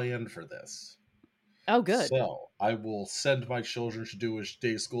plan for this. Oh, good. So I will send my children to Jewish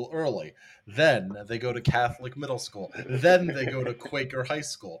day school early. Then they go to Catholic middle school. Then they go to Quaker high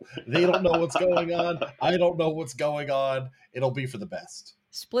school. They don't know what's going on. I don't know what's going on. It'll be for the best.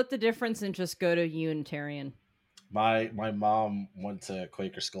 Split the difference and just go to Unitarian. My mom went to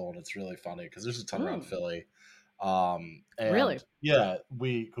Quaker school, and it's really funny because there's a ton around Philly. And really? Yeah,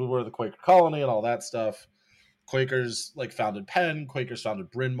 we were the Quaker colony and all that stuff. Quakers like founded Penn, Quakers founded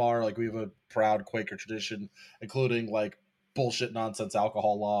Bryn Mawr. Like we have a proud Quaker tradition, including like bullshit nonsense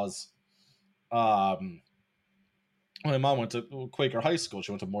alcohol laws. My mom went to Quaker high school.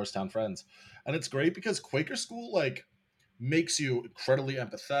 She went to Morristown Friends, and it's great because Quaker school like makes you incredibly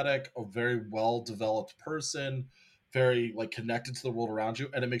empathetic, a very well developed person, very like connected to the world around you,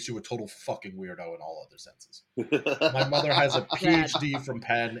 and it makes you a total fucking weirdo in all other senses. My mother has a PhD from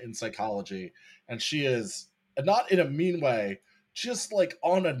Penn in psychology, and she is not in a mean way, just like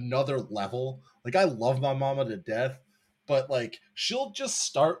on another level. Like I love my mama to death, but like she'll just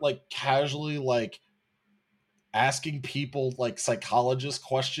start like casually like asking people like psychologist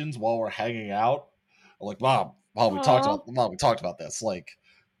questions while we're hanging out. I'm like, Mom, we talked about this. Like,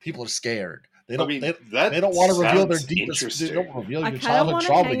 people are scared. They don't want to reveal their deepest. They don't reveal your childhood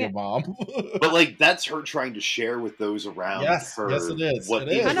trauma to your mom. But like, that's her trying to share with those around her. Yes, it is. What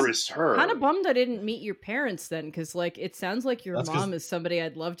interests her. Kind of bummed I didn't meet your parents then, because like it sounds like your mom is somebody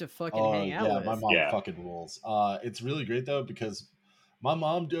I'd love to fucking hang out with. My mom fucking rules. It's really great though, because my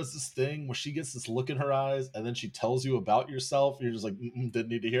mom does this thing where she gets this look in her eyes, and then she tells you about yourself. And you're just like, didn't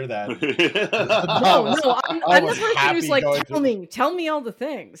need to hear that. I'm the person who's like, tell me all the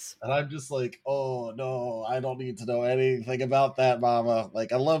things. And I'm just like, oh no, I don't need to know anything about that, Mama.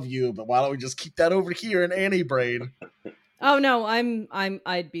 Like, I love you, but why don't we just keep that over here in Annie brain? Oh no,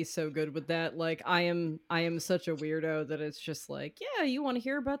 I'd be so good with that. Like, I am such a weirdo that it's just like, yeah, you want to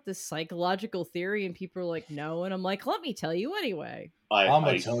hear about this psychological theory, and people are like, no, and I'm like, let me tell you anyway. I'm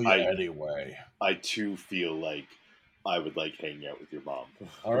gonna tell you anyway. I too feel like I would like hanging out with your mom.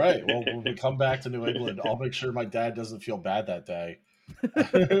 All right, well, when we come back to New England, I'll make sure my dad doesn't feel bad that day.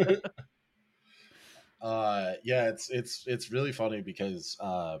 Yeah, it's really funny because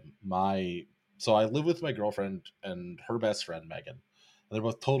so I live with my girlfriend and her best friend, Megan. And they're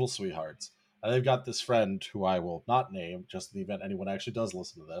both total sweethearts. And they've got this friend who I will not name, just in the event anyone actually does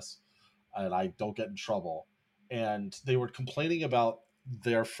listen to this, and I don't get in trouble. And they were complaining about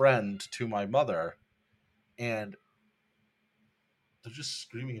their friend to my mother, and they're just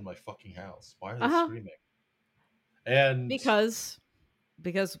screaming in my fucking house. Why are they screaming? And because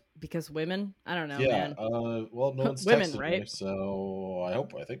women, I don't know, man. Well, no one's women, texted right? me, so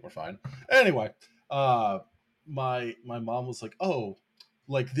I think we're fine. Anyway, my mom was like, oh,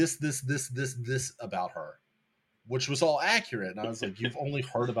 like this about her, which was all accurate. And I was like, you've only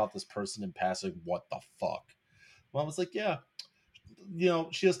heard about this person in passing. What the fuck? Mom was like, yeah,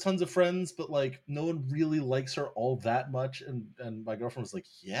 she has tons of friends, but like no one really likes her all that much. And my girlfriend was like,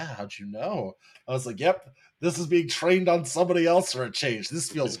 yeah, how'd you know? I was like, yep, this is being trained on somebody else for a change.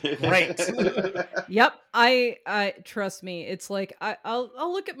 This feels great. Yep, I trust me. It's like I'll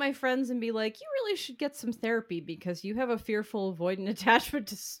look at my friends and be like, you really should get some therapy because you have a fearful avoidant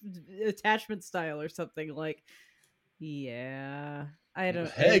attachment style or something. Like, yeah, I don't.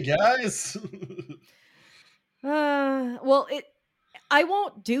 Hey guys. Well, I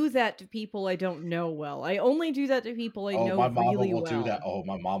won't do that to people I don't know well. I only do that to people I know really well. Do that. Oh,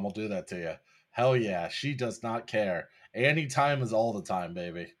 my mom will do that to you. Hell yeah, she does not care. Anytime is all the time,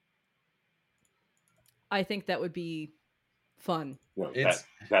 baby. I think that would be fun. No,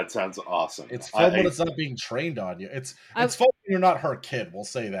 that sounds awesome. It's fun when it's not being trained on you. It's fun when you're not her kid. We'll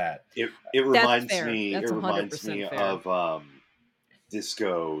say that. It reminds me. That's it reminds me fair. of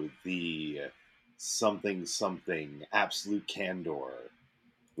Disco, the something absolute candor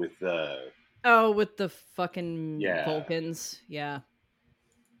with the with the fucking Vulcans, yeah.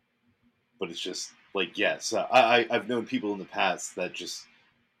 But it's just like, yes, I've known people in the past that just,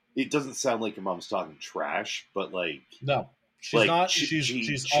 it doesn't sound like your mom's talking trash, but like, no, she's like, not.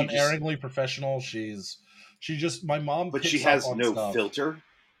 She's unerringly professional. My mom, but she has no stuff. filter.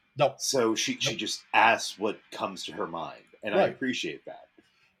 No, so she just asks what comes to her mind, and I appreciate that.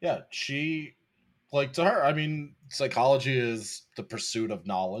 Yeah, like, to her, I mean, psychology is the pursuit of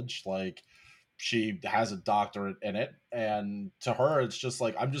knowledge. Like, she has a doctorate in it, and to her, it's just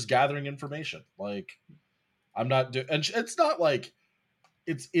like, I'm just gathering information. Like, I'm not and it's not like,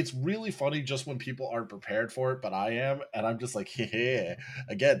 it's really funny just when people aren't prepared for it, but I am, and I'm just like, hey,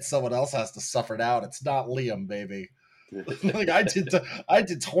 again, someone else has to suffer it out. It's not Liam, baby. Like, I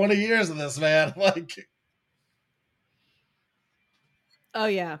did 20 years of this, man. Like, oh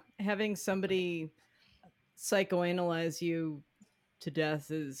yeah, having somebody psychoanalyze you to death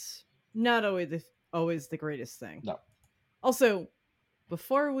is not always the greatest thing. No. Also,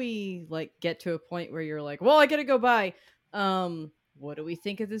 before we like get to a point where you're like, well, I gotta go buy, what do we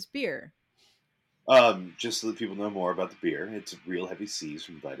think of this beer? Just so that people know more about the beer, it's Real Heavy Seas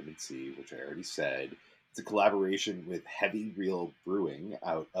from Vitamin C, which I already said. It's a collaboration with Heavy Real Brewing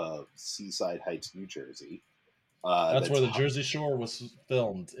out of Seaside Heights, New Jersey. That's where the Jersey Shore was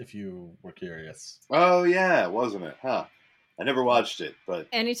filmed, if you were curious. Oh, yeah, wasn't it? Huh. I never watched it, but...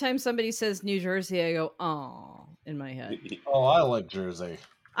 Anytime somebody says New Jersey, I go, "Aw," in my head. Oh, I like Jersey.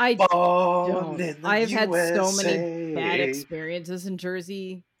 I don't. I've had so many bad experiences in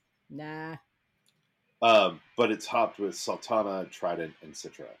Jersey. Nah. But it's hopped with Sultana, Trident, and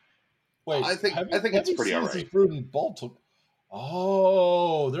Citra. Wait, I think it's pretty alright. Is brewed in Baltimore.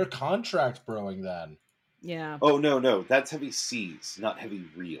 Oh, they're contract brewing then. Yeah. Oh no, that's Heavy Seas, not Heavy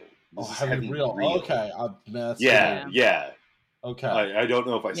Real. Heavy Real. Okay. Yeah. Okay. I don't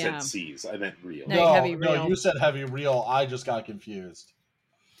know if I said Seas. I meant Real. No, Heavy Real. No, you said Heavy Real. I just got confused.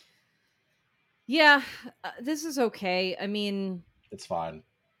 Yeah, this is okay. I mean, It's fine.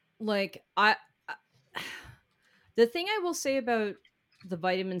 like the thing I will say about the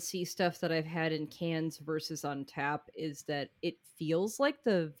vitamin C stuff that I've had in cans versus on tap is that it feels like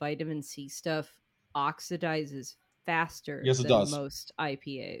the vitamin C stuff oxidizes faster Yes, it than does. most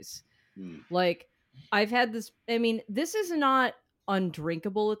IPAs. Hmm. Like, I've had this, I mean, this is not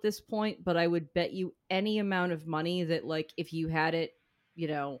undrinkable at this point, but I would bet you any amount of money that, like, if you had it, you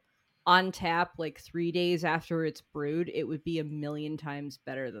know, on tap like 3 days after it's brewed, it would be a million times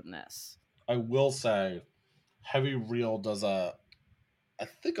better than this. I will say, Heavy Reel does I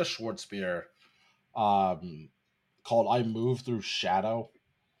think a Schwarzbier, called "I Move Through Shadow."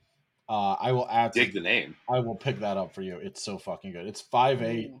 I will add Dig the name. I will pick that up for you. It's so fucking good. It's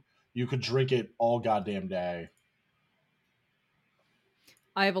 5.8. Mm. You could drink it all goddamn day.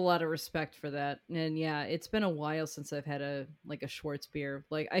 I have a lot of respect for that. And yeah, it's been a while since I've had a Schwarzbier.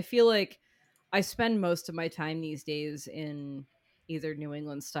 Like, I feel like I spend most of my time these days in either New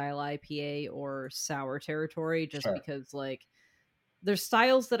England style IPA or sour territory just Sure. because, like, there's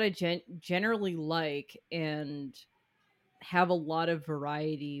styles that I generally like and have a lot of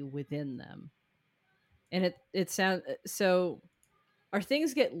variety within them. And it sounds so. Are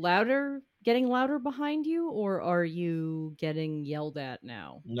things getting louder behind you, or are you getting yelled at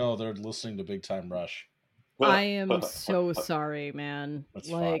now? No, they're listening to Big Time Rush. I am so sorry, man. That's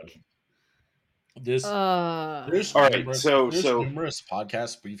fine. Like, There's All right, numerous, so numerous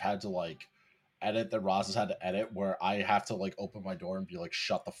podcasts we've had to like edit that Ross has had to edit where I have to like open my door and be like,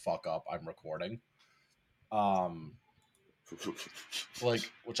 "Shut the fuck up, I'm recording." Like,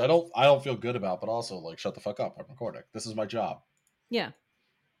 which I don't feel good about, but also like, shut the fuck up, I'm recording. This is my job. yeah.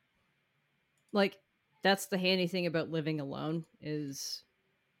 Like, that's the handy thing about living alone is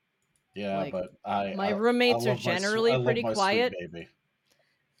Yeah, like, but my roommates are generally pretty quiet. Sweet baby.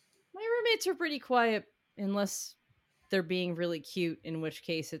 My roommates are pretty quiet unless they're being really cute, in which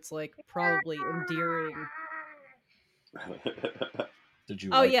case it's like probably endearing. Did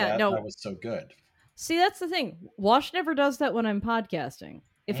you Oh like yeah, that? no. That was so good. See, that's the thing. Wash never does that when I'm podcasting.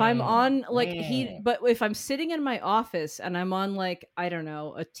 If I'm on like but if I'm sitting in my office and I'm on like, I don't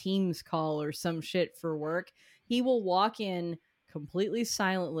know, a Teams call or some shit for work, he will walk in completely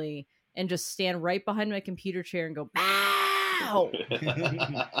silently and just stand right behind my computer chair and go, "Bow!"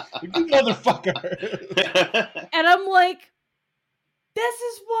 You motherfucker. And I'm like, this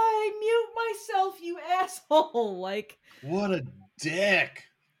is why I mute myself, you asshole. Like, what a dick.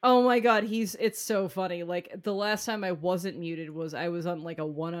 oh my god, it's so funny. Like, the last time I wasn't muted was I was on like a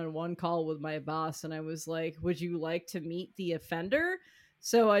one-on-one call with my boss and I was like, "Would you like to meet the offender?"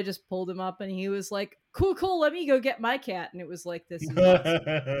 So I just pulled him up and he was like, "Cool, let me go get my cat." And it was like, this is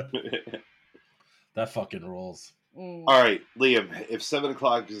awesome. That fucking rules. All right, Liam, if 7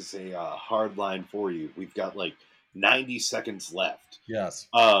 o'clock is a hard line for you, we've got like 90 seconds left. Yes.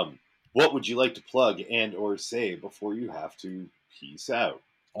 What would you like to plug and or say before you have to peace out?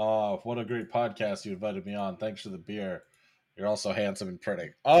 Oh, what a great podcast you invited me on. Thanks for the beer. You're also handsome and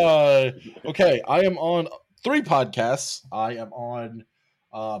pretty. Okay, I am on 3 podcasts. I am on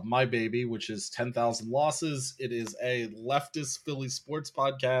My Baby, which is 10,000 Losses. It is a leftist Philly sports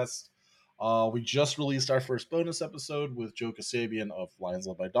podcast. We just released our first bonus episode with Joe Kasabian of Lions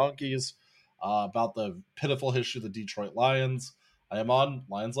Led by Donkeys about the pitiful history of the Detroit Lions. I am on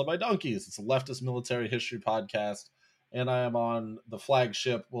Lions Led by Donkeys. It's a leftist military history podcast. And I am on the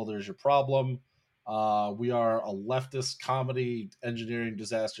flagship, Well, There's Your Problem. We are a leftist comedy engineering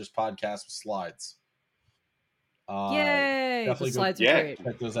disasters podcast with slides. Yay! Definitely the slides are great.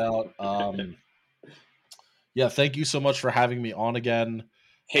 Check those out. Yeah, thank you so much for having me on again.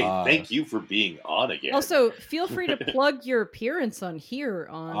 Hey, thank you for being on again. Also, feel free to plug your appearance on here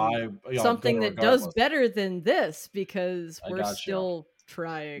on something that does better than this, because we're still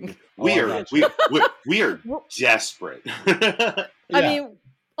trying. We are desperate. I mean,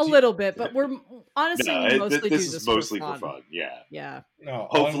 a little bit, but we're honestly we mostly this do is mostly for fun. Yeah. No,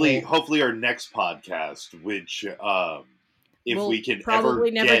 hopefully our next podcast, which if we'll we can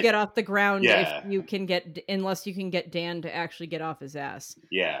probably never get off the ground, yeah. unless you can get Dan to actually get off his ass.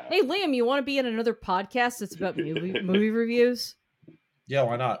 Yeah. Hey, Liam, you want to be in another podcast that's about movie reviews? Yeah,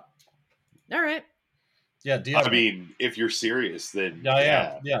 why not? All right. Yeah, DM I mean, if you're serious, then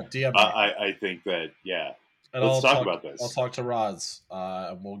yeah, DM me. I think that and let's talk about this. I'll talk to Roz,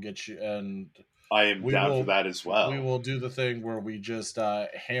 and we'll get you. And I am down for that as well. We will do the thing where we just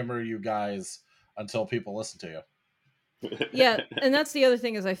hammer you guys until people listen to you. Yeah, and that's the other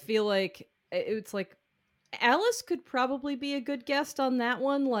thing is I feel like it's like Alice could probably be a good guest on that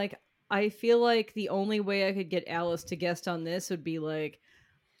one. Like, I feel like the only way I could get Alice to guest on this would be like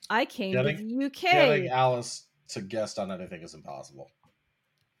I came to the UK. Getting Alice to guest on anything is impossible.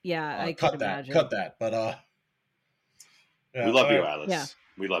 Yeah, I cut could that. imagine. Cut that. But yeah, we love you, Alice. Yeah.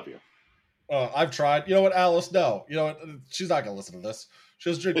 We love you. I've tried. You know what, Alice? No. You know what? She's not gonna listen to this.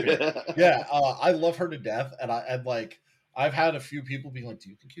 She'll drink beer. Yeah, I love her to death, and I've had a few people be like, "Do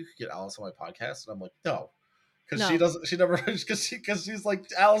you think you could get Alice on my podcast?" And I'm like, "No," because she doesn't. She never because she's like,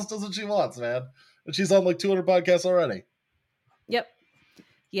 Alice does what she wants, man, and she's on like 200 podcasts already. Yep.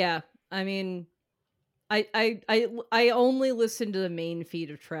 Yeah. I mean, I only listen to the main feed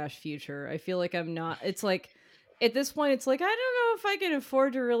of Trash Future. I feel like I'm not. It's like at this point, it's like I don't know if I can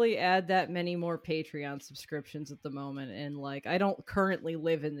afford to really add that many more Patreon subscriptions at the moment, and like I don't currently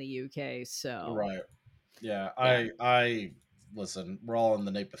live in the UK, so right. Yeah. I listen. We're all in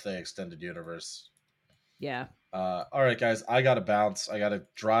the Nate Bethea extended universe. Yeah. All right, guys. I gotta bounce. I gotta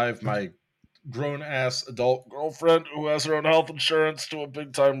drive my grown-ass adult girlfriend who has her own health insurance to a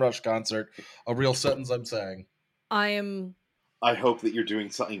Big Time Rush concert. A real sentence I'm saying. I hope that you're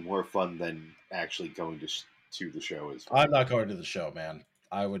doing something more fun than actually going to the show as well. I'm not going to the show, man.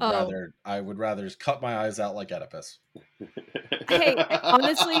 I would rather just cut my eyes out like Oedipus. Hey,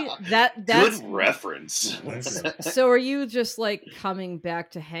 honestly, that's good reference. So are you just like coming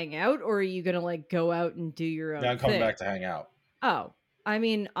back to hang out, or are you gonna like go out and do your own I'm coming thing? back to hang out. Oh, I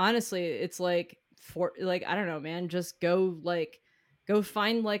mean, honestly, it's like I don't know, man. Just go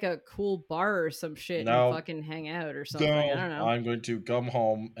find like a cool bar or some shit and fucking hang out or something. I don't know. I'm going to come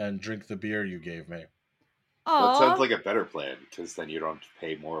home and drink the beer you gave me. Well, it sounds like a better plan because then you don't have to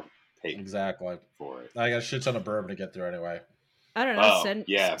pay more. Exactly for it. I got a shit ton of bourbon to get through anyway. I don't know.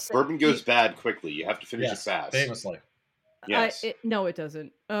 Bourbon goes bad quickly. You have to finish it fast. Famously. Yes. No, it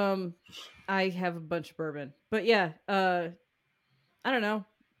doesn't. I have a bunch of bourbon, but yeah. I don't know.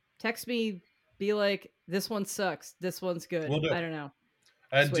 Text me. Be like, this one sucks. This one's good. We'll do. I don't know.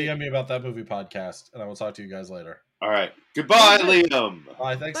 And Sweet. DM me about that movie podcast, and I will talk to you guys later. All right. Goodbye, Liam.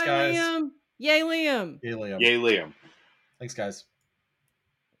 Bye. Thanks, Bye, guys. Liam. Yay, Liam. Yay, Liam. Yay, Liam. Thanks, guys.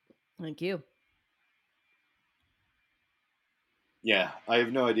 Thank you. Yeah, I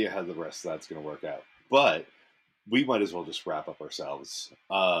have no idea how the rest of that's going to work out, but we might as well just wrap up ourselves.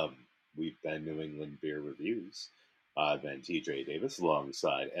 We've been New England Beer Reviews. I've been TJ Davis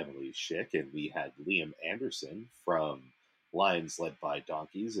alongside Emily Schick, and we had Liam Anderson from Lions Led by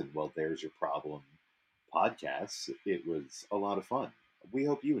Donkeys and Well, There's Your Problem podcasts. It was a lot of fun. We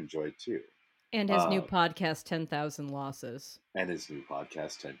hope you enjoyed too. And his new podcast, 10,000 Losses.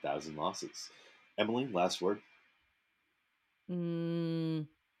 Emily, last word?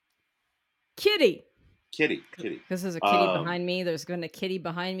 Kitty. Because there's a kitty behind me. There's been a kitty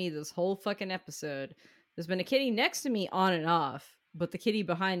behind me this whole fucking episode. There's been a kitty next to me on and off, but the kitty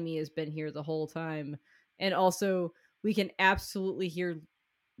behind me has been here the whole time. And also, we can absolutely hear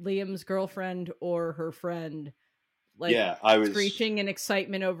Liam's girlfriend or her friend screeching in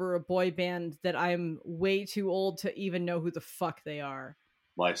excitement over a boy band that I'm way too old to even know who the fuck they are.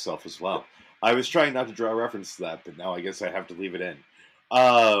 Myself as well. I was trying not to draw a reference to that, but now I guess I have to leave it in.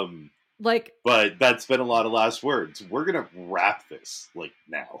 But that's been a lot of last words. We're gonna wrap this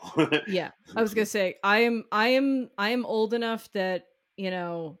now. Yeah, I was gonna say I am old enough that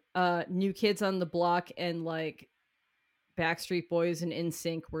New Kids on the Block and Backstreet Boys and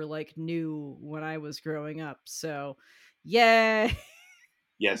NSYNC were new when I was growing up. So, yay!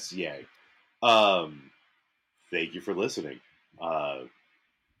 Yes, yay. Thank you for listening.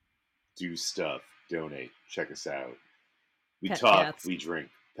 Do stuff, donate, check us out. We talk, we drink,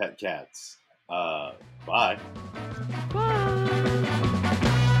 pet cats. Bye.